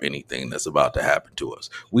stop anything that's about to happen to us.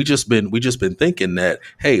 We just been thinking that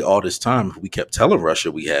hey, all this time if we kept telling Russia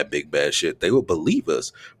we had big bad shit, they would believe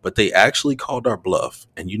us, but they actually called our bluff.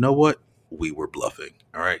 And you know what? We were bluffing.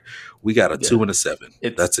 All right, we got a Yeah, 2 and a 7.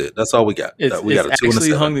 it's That's it. That's all we got. We got it's a two and a actually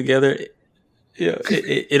seven. hung together. Yeah,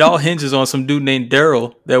 it all hinges on some dude named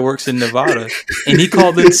Daryl that works in Nevada, and he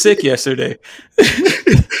called in sick yesterday.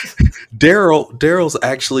 Daryl's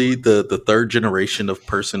actually the third generation of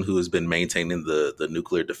person who has been maintaining the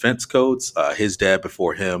nuclear defense codes. His dad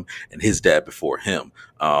before him and his dad before him.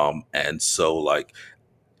 And so like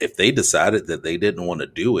if they decided that they didn't want to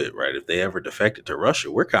do it, right? If they ever defected to Russia,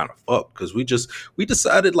 we're kind of fucked because we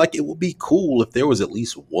decided like it would be cool if there was at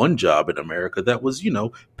least one job in America that was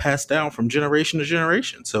passed down from generation to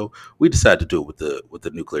generation. So we decided to do it with the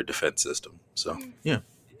nuclear defense system. So yeah,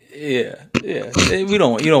 Yeah, yeah. We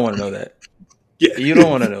don't. You don't want to know that. yeah. You don't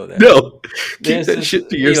want to know that. No, keep There's that just shit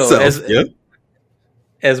to yourself. Yeah.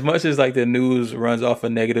 as much as like the news runs off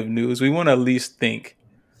of negative news, we want to at least think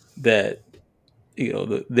that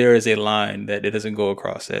there is a line that it doesn't go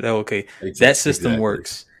across. That okay, that system Exactly.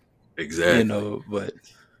 works. Exactly. But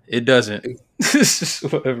it doesn't. It's just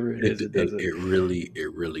whatever it It, is, it it doesn't. it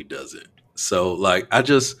really doesn't. So like I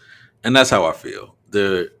just and that's how I feel.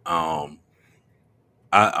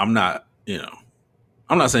 I'm not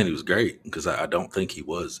I'm not saying he was great because I don't think he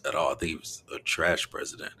was at all. I think he was a trash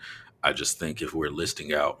president. I just think if we're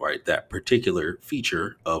listing out right that particular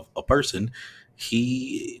feature of a person,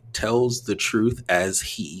 he tells the truth as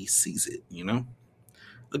he sees it.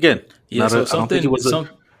 Again, Yeah. not So a. I don't think he something was a. some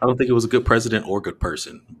I don't think he was a good president or good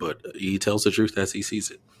person, but he tells the truth as he sees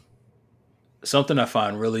it. something I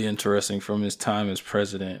find really interesting from his time as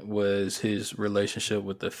president was his relationship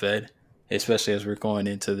with the Fed, especially as we're going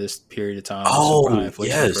into this period of time of super high Oh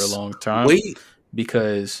inflation for a yes, long time, wait.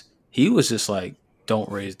 because he was just like, "Don't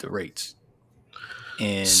raise the rates,"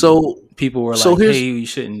 and So people were so like, "Hey, here's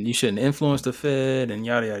you shouldn't influence the Fed," and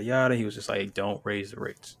yada yada yada. He was just like, "Don't raise the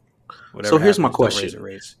rates. so Whatever here's my happens, don't raise question. the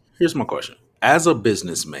rates." Here's my question. As a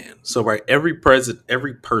businessman, so right, every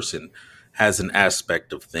person has an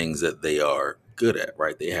aspect of things that they are good at,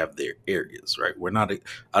 right? They have their areas, right? We're not.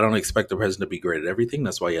 I don't expect the president to be great at everything.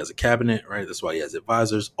 That's why he has a cabinet, right? That's why he has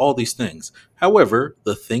advisors. All these things. However,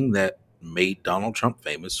 the thing that made Donald Trump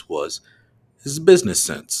famous was his business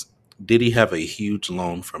sense. Did he have a huge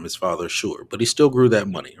loan from his father? Sure. But he still grew that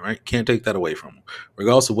money, right? Can't take that away from him.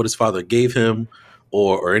 Regardless of what his father gave him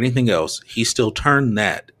or anything else, he still turned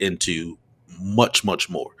that into much, much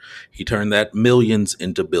more. He turned that millions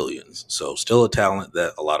into billions. So still a talent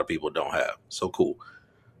that a lot of people don't have. So cool.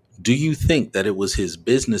 Do you think that it was his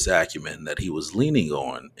business acumen that he was leaning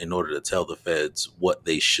on in order to tell the feds what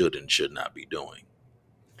they should and should not be doing?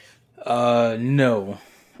 No,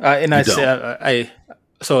 and You I say don't.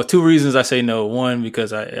 so two reasons I say no. One,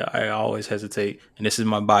 because I always hesitate, and this is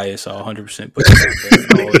my bias, so I'll 100% put this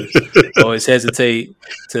out there. Always hesitate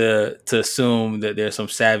to assume that there's some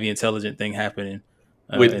savvy, intelligent thing happening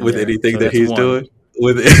in With there. anything So that that's he's one. doing,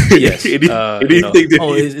 with Yes, anything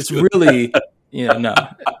that he's it's doing. really no,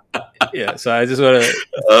 yeah. So I just want to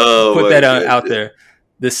Oh put my that out goodness. there.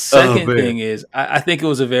 The Oh second man. thing is, I think it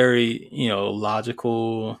was a very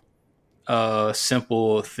logical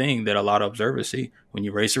simple thing that a lot of observers see. When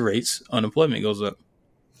you raise the rates, unemployment goes up.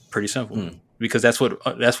 Pretty simple, Hmm. because that's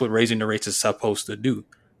what raising the rates is supposed to do.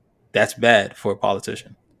 That's bad for a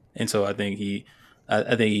politician, and so I think he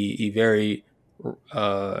very,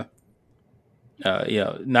 uh,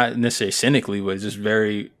 not necessarily cynically, but just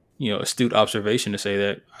very astute observation to say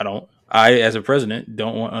that I as a president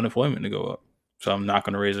don't want unemployment to go up, so I'm not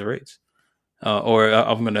going to raise the rates, or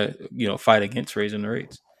I'm going to fight against raising the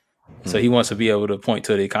rates. So Hmm. he wants to be able to point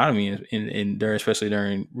to the economy in during, especially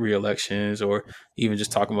during re-elections, or even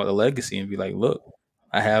just talking about the legacy and be like, look,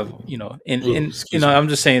 I have, Oh, excuse me. I'm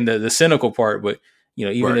just saying the cynical part, but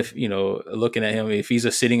Even Right. if looking at him, if he's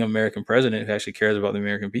a sitting American president who actually cares about the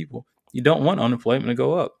American people, you don't want unemployment to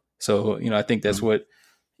go up. So I think that's Mhm. what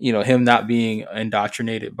him not being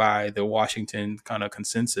indoctrinated by the Washington kind of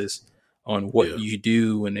consensus on what Yeah. you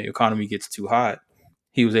do when the economy gets too hot.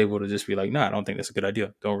 He was able to just be like, "Nah, I don't think that's a good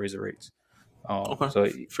idea. Don't raise the rates." Okay. So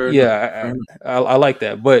Fair enough. Fair yeah, enough. I like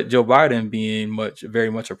that. But Joe Biden being very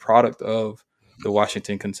much a product of the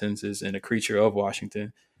Washington consensus and a creature of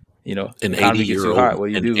Washington, An eighty economy gets year too old hot. What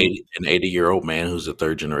do you an do? 80 year old man who's a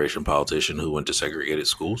third generation politician who went to segregated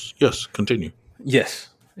schools. Yes. Continue. Yes,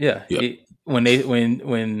 yeah. Yeah. When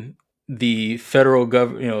the federal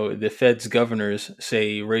the Fed's governors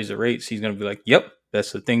say raise the rates, he's going to be like, "Yep,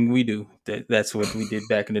 that's the thing we do. That's what we did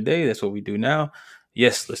back in the day. That's what we do now.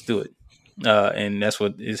 Yes, let's do it." And that's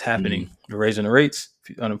what is happening. Mm. We're raising the rates.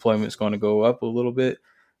 Unemployment is going to go up a little bit.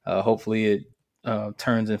 Hopefully, it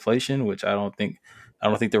turns inflation, which I don't think. I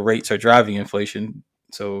don't think the rates are driving inflation.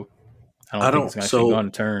 So I I don't think it's don't. actually So going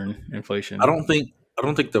to turn I inflation. don't think. I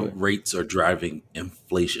don't think the But rates are driving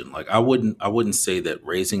inflation. Like I wouldn't say that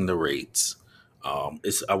raising the rates.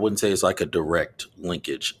 I wouldn't say it's like a direct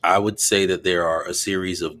linkage. I would say that there are a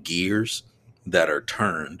series of gears that are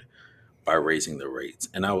turned by raising the rates.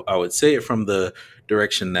 And I would say it from the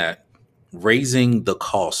direction that raising the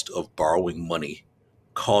cost of borrowing money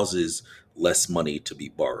causes less money to be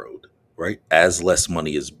borrowed, right? As less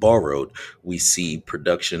money is borrowed, we see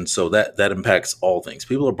production. So that impacts all things.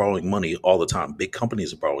 People are borrowing money all the time. Big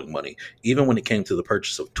companies are borrowing money. Even when it came to the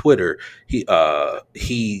purchase of Twitter,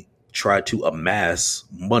 he tried to amass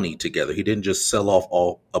money together. He didn't just sell off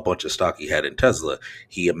all a bunch of stock he had in Tesla.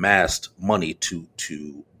 He amassed money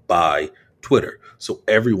to buy Twitter. So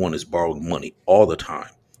everyone is borrowing money all the time.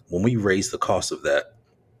 When we raise the cost of that,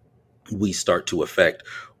 we start to affect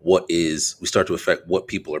we start to affect what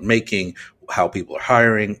people are making, how people are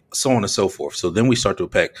hiring, so on and so forth. So then we start to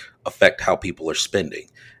affect how people are spending.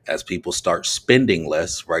 As people start spending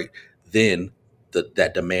less, right, then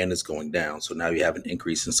that demand is going down. So now you have an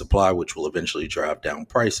increase in supply, which will eventually drive down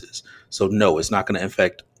prices. So no, it's not going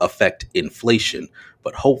to affect inflation,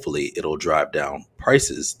 but hopefully it'll drive down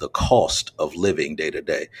prices, the cost of living day to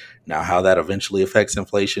day. Now, how that eventually affects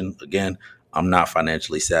inflation, again, I'm not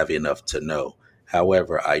financially savvy enough to know.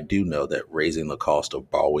 However, I do know that raising the cost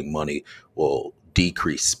of borrowing money will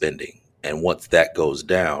decrease spending. And once that goes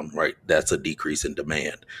down, right, that's a decrease in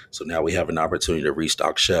demand. So now we have an opportunity to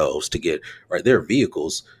restock shelves to get, right, there are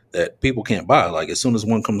vehicles that people can't buy. Like as soon as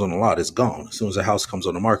one comes on the lot, it's gone. As soon as a house comes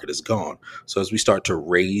on the market, it's gone. So as we start to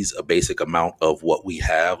raise a basic amount of what we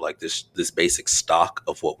have, like this basic stock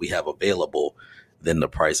of what we have available, then the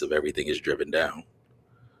price of everything is driven down.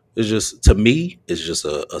 It's just to me, it's just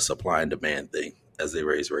a supply and demand thing as they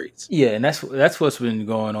raise rates. yeah, and that's what's been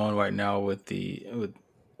going on right now with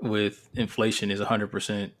with inflation is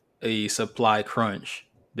 100% a supply crunch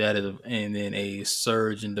that is, and then a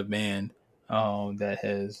surge in demand that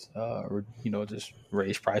has just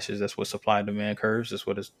raised prices. That's what supply and demand curves. That's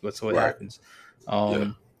what Right. happens. Yeah.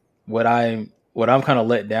 Um, what I'm kind of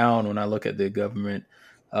let down when I look at the government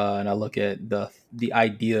and I look at the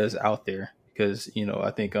ideas out there because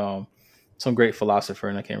I think some great philosopher,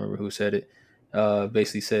 and I can't remember who said it,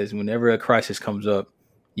 basically says whenever a crisis comes up,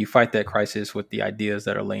 you fight that crisis with the ideas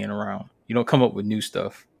that are laying around. You don't come up with new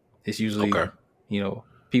stuff. It's usually, Okay.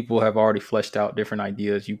 people have already fleshed out different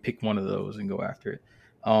ideas. You pick one of those and go after it.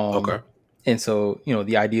 Okay. And so,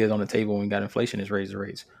 the ideas on the table when we got inflation is raise the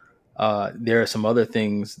rates. There are some other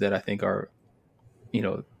things that I think are,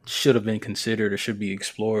 should have been considered or should be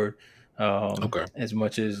explored Okay. as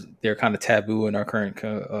much as they're kind of taboo in our current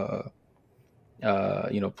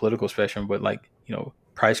political spectrum, but like,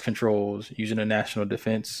 price controls, using the National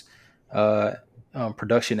Defense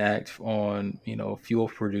Production Act on, fuel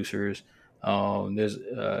producers. There's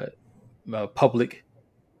public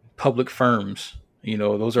firms.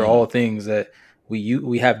 Those are Hmm. all things that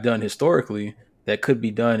we have done historically that could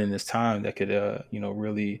be done in this time that could,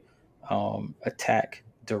 really attack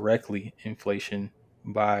directly inflation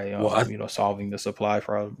by, Well, solving the supply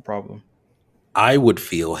problem. I would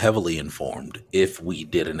feel heavily informed if we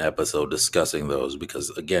did an episode discussing those because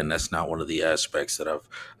again, that's not one of the aspects that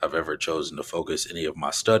I've ever chosen to focus any of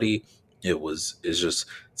my study.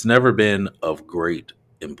 It's never been of great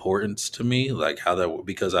importance to me, like how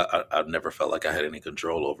because I've never felt like I had any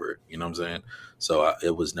control over it. You know what I'm saying? So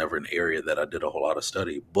it was never an area that I did a whole lot of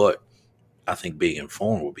study. But I think being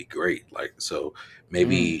informed would be great. Like, so Mm,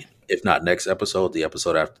 maybe if not next episode, the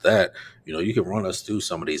episode after that, you can run us through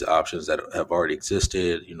some of these options that have already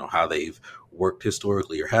existed, how they've worked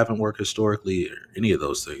historically or haven't worked historically, or any of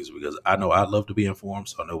those things. Because I know I'd love to be informed.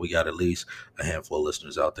 So I know we got at least a handful of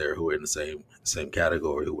listeners out there who are in the same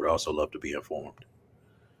category who would also love to be informed.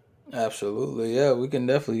 absolutely, yeah. We can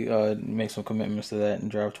definitely make some commitments to that and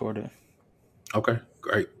drive toward it. Okay,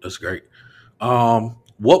 great. That's great.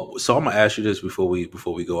 What? So I'm gonna ask you this before we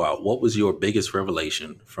go out. What was your biggest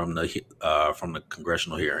revelation from the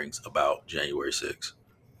congressional hearings about January 6th?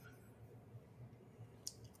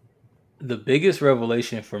 The biggest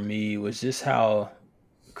revelation for me was just how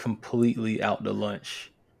completely out to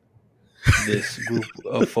lunch this group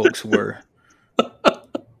of folks were.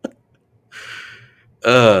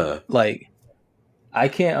 Uh, Like, I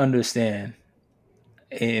can't understand,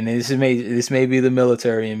 and this may be the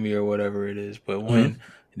military in me or whatever it is, but when mhm.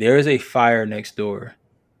 there is a fire next door,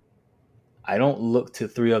 I don't look to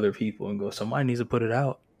three other people and go, somebody needs to put it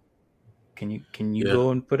out. Can you Yeah, go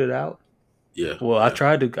and put it out? yeah, Well, I yeah.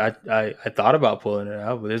 tried to. I thought about pulling it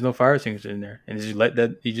out, but there's no fire extinguisher in there, and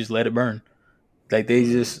you just let it burn. Like they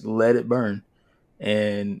Mm. just let it burn,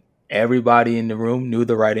 and everybody in the room knew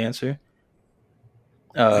the right answer.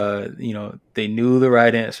 They knew the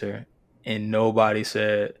right answer, and nobody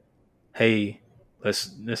said, "Hey,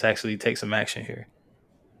 let's actually take some action here."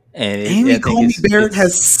 And I Amy think Coney Barrett it's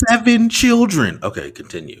has 7 children. Okay,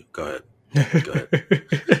 continue. Go ahead. Go ahead.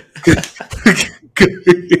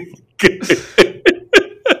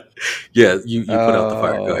 Yeah, you put out the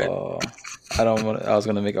fire. Go ahead. I don't want. I was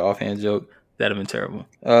gonna make an offhand joke. That'd have been terrible.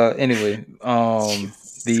 Anyway, the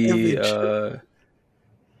 7 children.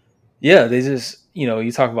 yeah, they just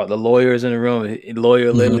you talk about the lawyers in the room. The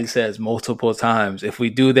lawyer Mhm. literally says multiple times, "If we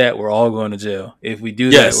do that, we're all going to jail. If we do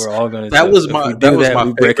that, Yes, we're all going to that jail. was If we my that do was that, my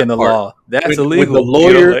we breaking favorite the part. law. That's When illegal."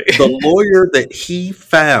 You know, like the lawyer that he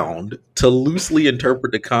found to loosely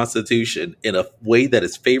interpret the Constitution in a way that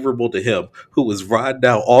is favorable to him, who was riding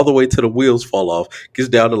down all the way to the wheels fall off, gets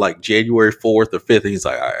down to like January 4th or 5th, and he's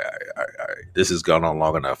like, all right, this has gone on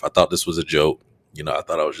long enough. I thought this was a joke. I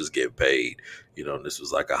thought I was just getting paid. And this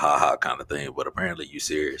was like a ha ha kind of thing, but apparently you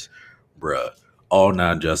serious, bruh. All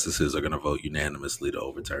 9 justices are gonna vote unanimously to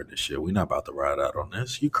overturn this shit. We're not about to ride out on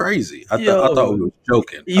this. You crazy? I thought we yo, was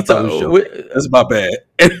joking. I you thought we was talk. joking. That's my bad.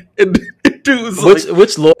 And dude was Which like,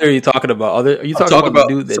 which lawyer are you talking about? Are you I'm talking talking about the about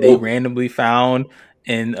dude that they randomly found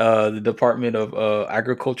in the Department of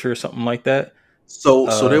Agriculture or something like that? I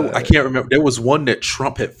Uh, can't remember. There was one that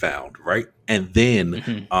Trump had found, right? And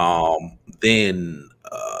mhm,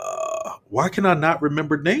 why can I not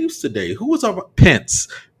remember names today? Who was our Pence?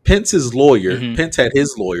 Pence's lawyer. mhm. Pence had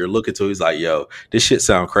his lawyer look into it. He's like, yo, this shit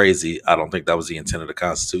sound crazy. I don't think that was the intent of the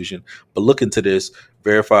Constitution. But look into this,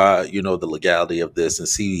 verify, the legality of this, and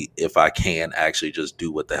see if I can actually just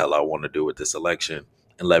do what the hell I want to do with this election,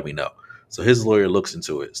 and let me know. So his lawyer looks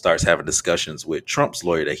into it, starts having discussions with Trump's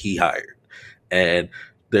lawyer that he hired. And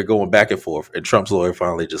they're going back and forth. And Trump's lawyer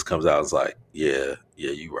finally just comes out and is like, yeah,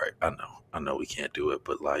 you're right. I know we can't do it,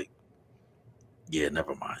 but like, yeah,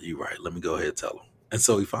 never mind. You're right. Let me go ahead and tell him. And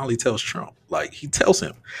so he finally tells Trump, like, he tells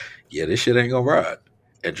him, yeah, this shit ain't gonna ride.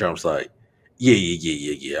 And Trump's like,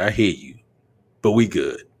 yeah, I hear you, but we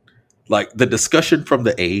good. Like the discussion from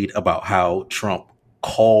the aide about how Trump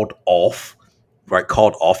called off, right?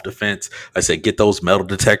 Called off defense. I said, get those metal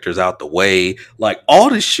detectors out the way. Like all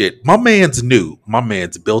this shit. My man's knew. My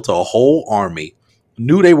man's built a whole army,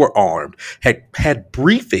 knew they were armed, had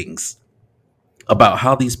briefings about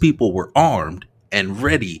how these people were armed and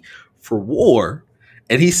ready for war.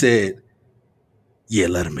 And he said, yeah,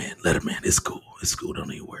 let him in. Let him in. It's cool. It's cool.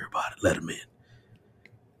 Don't even worry about it. Let him in.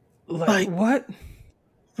 Like Like, what?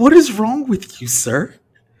 what is wrong with you, sir?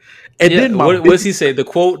 And Yeah. then my What does he biggest say? The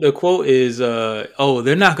quote is, "Oh,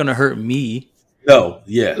 they're not gonna hurt me." no,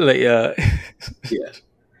 yeah, Like, yeah.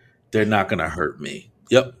 They're not gonna hurt me.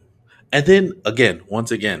 Yep. And then again,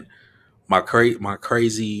 once again, my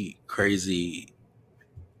crazy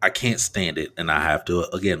I can't stand it, and I have to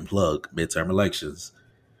again plug midterm elections.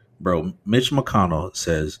 Bro, Mitch McConnell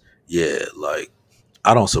says, yeah, like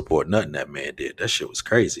I don't support nothing that man did. That shit was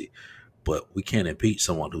crazy. But we can't impeach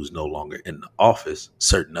someone who's no longer in the office.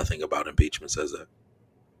 Certain nothing about impeachment says that.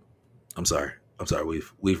 I'm sorry. I'm sorry.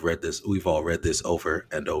 We've read this. We've all read this over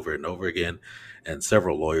and over and over again, and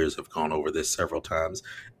several lawyers have gone over this several times,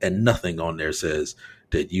 and nothing on there says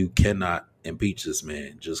that you cannot impeach this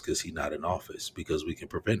man just because he's not in office because we can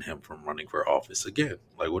prevent him from running for office again.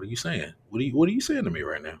 Like, what are you saying? What are you saying to me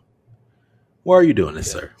right now? Why are you doing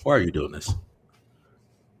this, yeah, sir? Why are you doing this?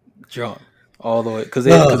 John. all the way because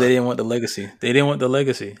Ugh. they didn't want the legacy. They didn't want the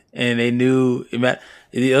legacy, and they knew.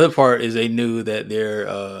 The other part is they knew that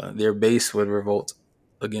their base would revolt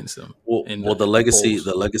against them Well, in the polls,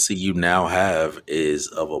 the legacy you now have is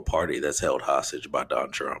of a party that's held hostage by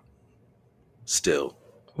Don Trump. Still,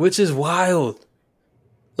 which is wild.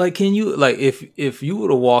 Like, can you like if you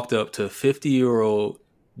would have walked up to 50-year-old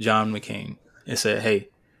John McCain and said, "Hey,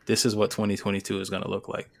 this is what 2022 is going to look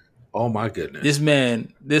like." oh my This goodness,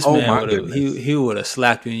 man, this oh man my would have goodness. he would have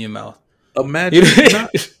slapped you in your mouth. Imagine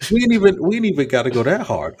not. We ain't even got to go that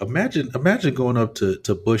hard. Imagine going up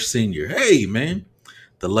to Bush Senior. Hey, man,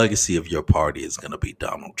 the legacy of your party is going to be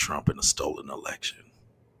Donald Trump in a stolen election.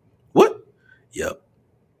 What? Yep.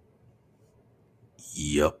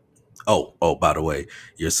 Yep. Oh, by the way,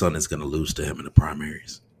 your son is going to lose to him in the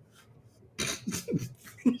primaries.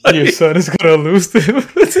 Your Like, son is gonna lose to him.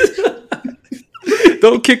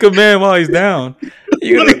 Don't kick a man while he's down.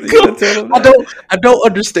 You're gonna tell him that. I don't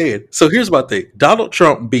understand. So here's my thing. Donald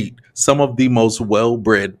Trump beat some of the most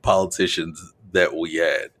well-bred politicians that we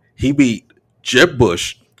had. He beat Jeb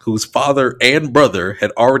Bush, whose father and brother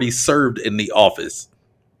had already served in the office.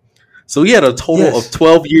 So he had a total of Yes,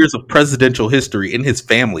 12 years of presidential history in his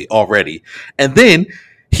family already. And then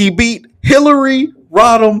he beat Hillary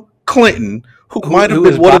Rodham Clinton, who might have who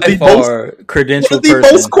been is by far credentialed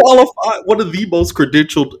person. one of the most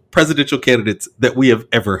credentialed presidential candidates that we have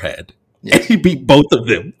ever had. And Yes, he beat both of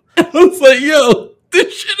them. And I was like, yo,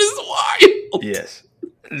 this shit is wild. yes.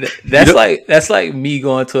 You know, That's like me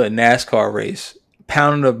going to a NASCAR race,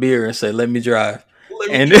 pounding a beer, and say, "Let me drive." let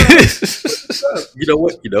me And drive. You know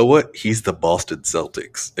what? You know what? He's the Boston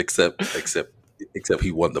Celtics, except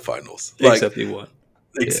he won the finals. Like, except he won.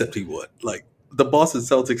 Yeah, except he won. Like, the Boston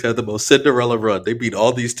Celtics had the most Cinderella run. They beat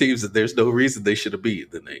all these teams that there's no reason they should have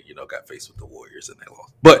beat. Then they, got faced with the Warriors and they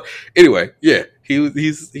lost. But anyway, yeah,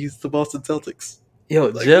 he's the Boston Celtics. yo,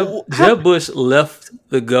 Like, how? Jeb Bush left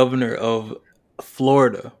the governor of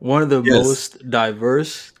Florida, one of the Yes. most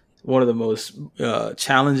diverse, one of the most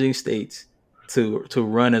challenging states to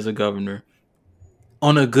run as a governor,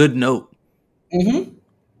 on a good note. Mm-hmm.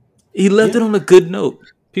 He left Yeah. it on a good note.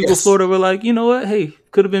 People in Yes. Florida were like, you know what? Hey,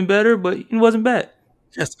 could have been better, but it wasn't bad.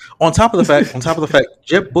 Yes. On top of the fact,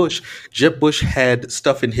 Jeb Bush had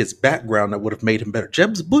stuff in his background that would have made him better.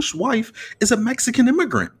 Jeb Bush's wife is a Mexican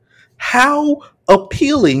immigrant. How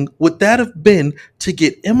appealing would that have been to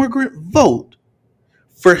get immigrant vote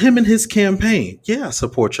for him and his campaign? Yeah, I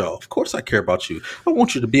support y'all. Of course I care about you. I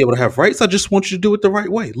want you to be able to have rights. I just want you to do it the right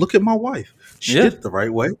way. Look at my wife. She Yeah, did it the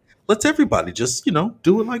right way. Let's everybody just,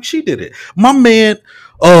 do it like she did it. My man,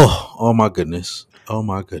 oh my goodness. Oh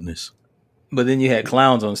my goodness. but then you had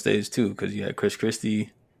clowns on stage too, because you had Chris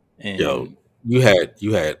Christie Yo, and you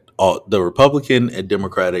had all the Republican and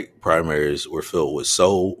Democratic primaries were filled with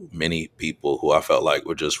so many people who I felt like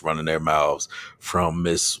were just running their mouths, from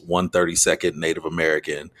Miss 132nd Native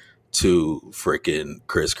American to freaking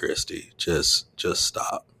Chris Christie. Just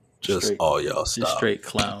stop. Just straight, all y'all just stop. straight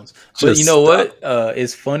clowns. But you Just know stop. what?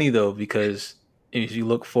 It's funny though because if you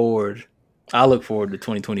look forward, I look forward to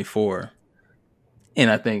 2024,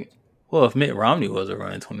 and I think, well, if Mitt Romney was to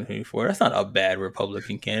run in 2024, that's not a bad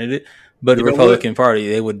Republican candidate. But the You know what? Republican Party,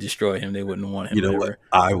 they would destroy him. They wouldn't want You him know what?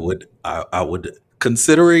 ever. I would,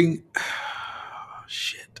 considering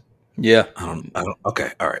shit. Yeah. I don't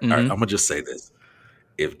okay, all right, all right. Hmm. I'm gonna just say this.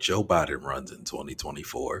 If Joe Biden runs in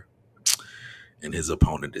 2024 and his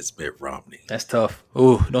opponent is Mitt Romney, That's tough.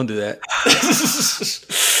 Ooh, don't do that.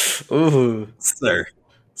 Ooh. sir,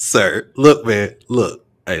 sir, look, man, look,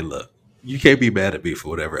 hey, look, you can't be mad at me for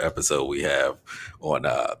whatever episode we have on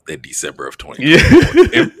in December of Yeah.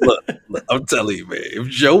 2024. Look, I'm telling you, man, if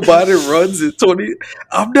Joe Biden runs in 20,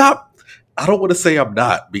 I'm not. I don't want to say I'm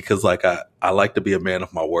not, because like I like to be a man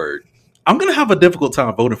of my word. I'm gonna have a difficult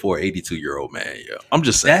time voting for an 82-year-old man. Yeah, I'm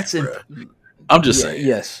just saying, That's bro. I'm just yeah, saying.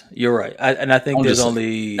 yes, you're right. And I think I'm there's just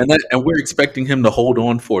saying. only And we're expecting him to hold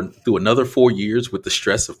on for through another 4 years with the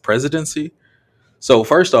stress of presidency. So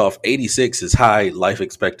first off, 86 is high life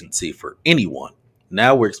expectancy for anyone.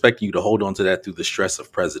 Now we're expecting you to hold on to that through the stress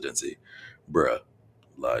of presidency, bruh.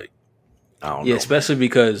 Like, I don't yeah, know, man. especially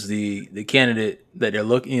because the candidate that they're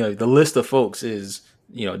looking, the list of folks is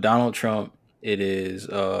Donald Trump. It is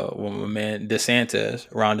well, my man DeSantis,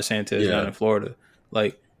 Ron DeSantis down Yeah, in Florida.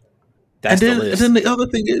 Like and that's the then list. the other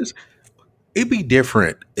thing is, it'd be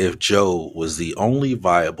different if Joe was the only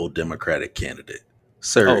viable Democratic candidate.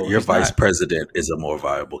 Sir, Oh, your he's vice not. president is a more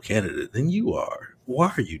viable candidate than you are.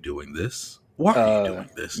 Why are you doing this? Why are you doing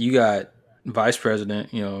this? You got vice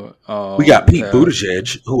president. We got You Pete have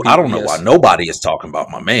Buttigieg, who I Pete. don't know why Yes, nobody is talking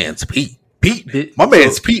about. My man's Pete. Pete, Did, my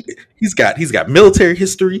man's so Pete. He's got military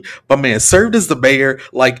history. My man served as the mayor.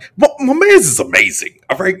 Like my man's is amazing.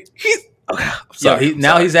 All right, he's. Okay, I'm Yo, sorry. he I'm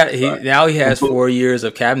now sorry. he's at I'm he sorry. now he has But 4 years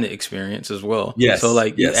of cabinet experience as well. So yes,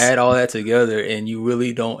 like you yes, add all that together, and you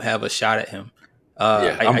really don't have a shot at him.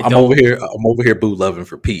 yeah. I I'm over don't. here. I'm over here boo loving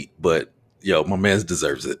for Pete, but yo, my man's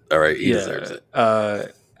deserves it. All right, he deserves Yeah.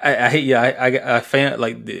 it. I hate. Yeah. I fan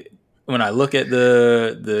like when I look at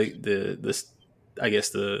I guess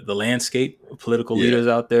the landscape of political Yeah, leaders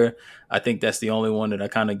out there. I think that's the only one that I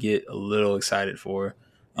kind of get a little excited for.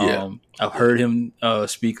 yeah, I've yeah, heard him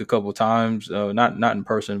speak a couple times, not in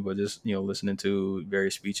person, but just listening to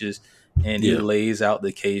various speeches, and he yeah. lays out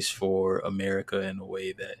the case for America in a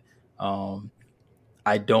way that um,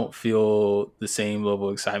 I don't feel the same level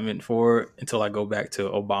of excitement for until I go back to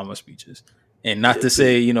Obama speeches. And not Yeah, to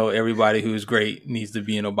see, say, everybody who's great needs to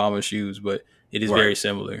be in Obama's shoes, but it is right. very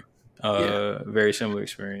similar. Yeah. Very similar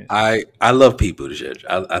experience. I love Pete Buttigieg.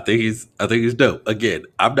 I think he's dope. Again,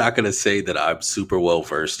 I'm not gonna say that I'm super well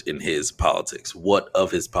versed in his politics. What of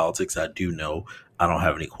his politics I do know, I don't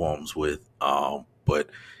have any qualms with. But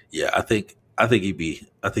yeah, I think he'd be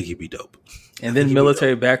dope. I And think then he'd be dope.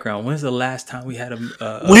 military background. When's the last time we had When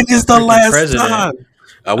a is the freaking last president, time?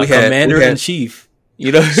 a We commander in had chief?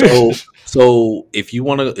 You know, so if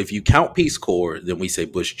you count Peace Corps, then we say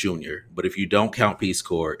Bush Jr. But if you don't count Peace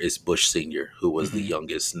Corps, it's Bush Sr., who was the Mhm.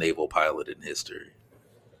 youngest naval pilot in history.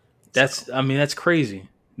 So that's crazy.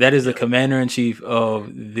 That is the yeah, commander in chief of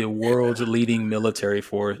the world's leading military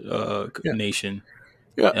force yeah, nation,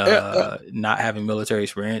 yeah, yeah, yeah. not having military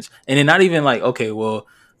experience, and then not even like, okay, well,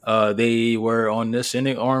 they were on the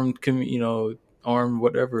Senate armed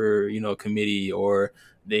whatever committee, or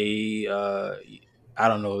they I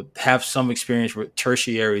don't know, have some experience with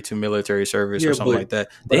tertiary to military service or Yeah, something like that.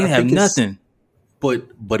 They but I didn't have think it's nothing.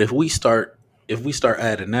 but if we start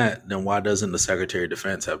adding that, then why doesn't the Secretary of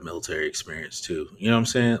Defense have military experience too? You know what I'm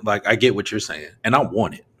saying? Like I get what you're saying, and I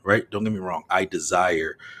want it, right? Don't get me wrong. I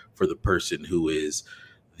desire for the person who is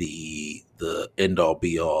the end all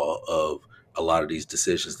be all of a lot of these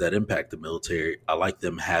decisions that impact the military. I like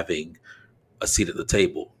them having a seat at the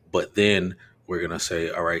table. But then we're gonna say,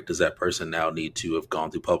 all right, does that person now need to have gone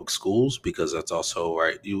through public schools? Because that's also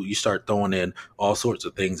right. You start throwing in all sorts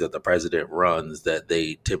of things that the president runs that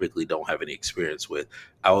they typically don't have any experience with.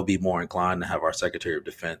 I would be more inclined to have our Secretary of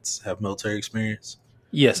Defense have military experience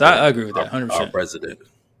Yes, I than agree with that, our 100%. president.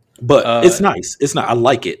 But it's Uh, nice. It's not. I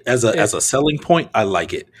like it as it, a selling point. I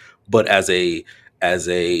like it. But as a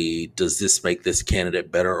does this make this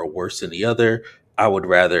candidate better or worse than the other? I would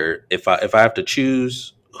rather if I have to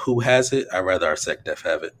choose who has it, I'd rather our SecDef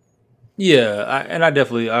have it. Yeah, and I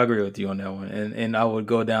agree with you on that one. And I would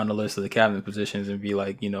go down the list of the cabinet positions and be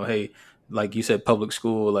like, hey, like you said, public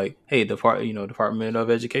school, like, hey, Department of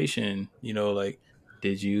Education, like,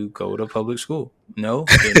 did you go to public school? No,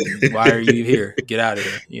 then why are you here? Get out of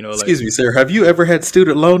here. Like, Excuse me, sir. Have you ever had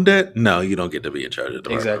student loan debt? No, you don't get to be in charge of the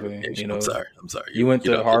Department of exactly. Education. I'm sorry. I'm sorry. You went You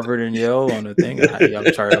to don't get to. Harvard and Yale on a thing.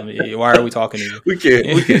 I'm sorry. Why are we talking to you? We can't.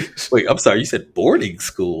 We can't. Wait. I'm sorry. You said boarding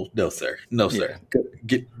school? No, sir. No, sir.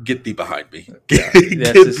 Yeah, Get thee behind me. yeah. That's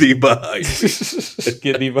Get just thee behind me.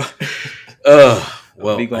 get me by.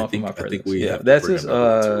 Well, Be gone from my I think presence. we Yeah, have to that's bring just another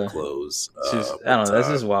one to a close. it's just I don't But know. That's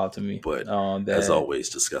just wild to me. but as That always,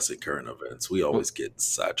 discussing current events, we always get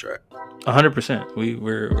sidetracked. 100%.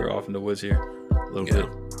 We're off in the woods here a little Yeah.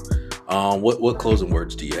 bit. What closing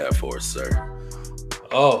words do you have for us, sir?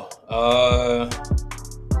 Oh,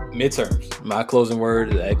 midterms. My closing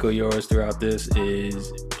word, to echo yours throughout this,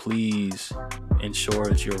 is please ensure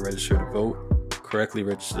that you're registered to vote, correctly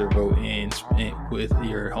registered to vote, and with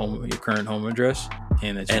your current home address,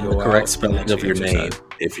 and that you And go the out correct and spelling of actually your name exercise.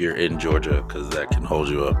 if you're in Georgia, because that can hold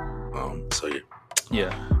you up. So yeah.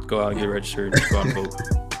 Yeah, go out and get registered. Go out and vote.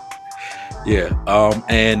 Yeah,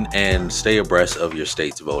 and stay abreast of your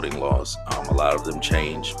state's voting laws. A lot of them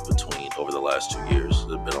change between over the last 2 years.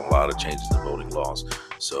 There've been a lot of changes in voting laws.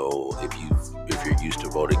 So if you're used to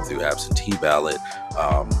voting through absentee ballot,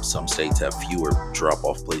 some states have fewer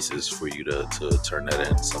drop-off places for you to turn that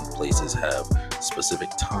in. Some places have specific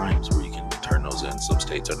times where you can turn those in. Some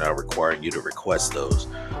states are now requiring you to request those.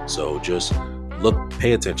 So just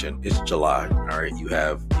pay attention. It's July. All right. You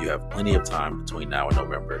have plenty of time between now and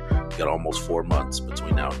November. You got almost 4 months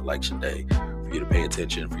between now and election day for you to pay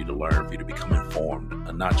attention, for you to learn, for you to become informed,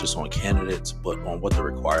 and not just on candidates, but on what the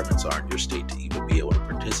requirements are in your state to even be able to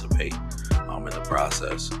participate in the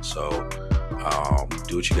process. So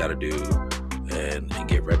do what you got to do and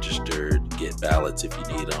get registered, get ballots if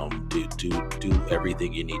you need them, do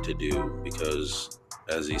everything you need to do because,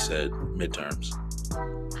 as he said, midterms.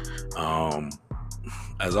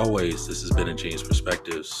 As always, this has been Ingenious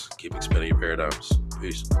Perspectives. Keep expanding your paradigms.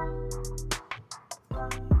 Peace.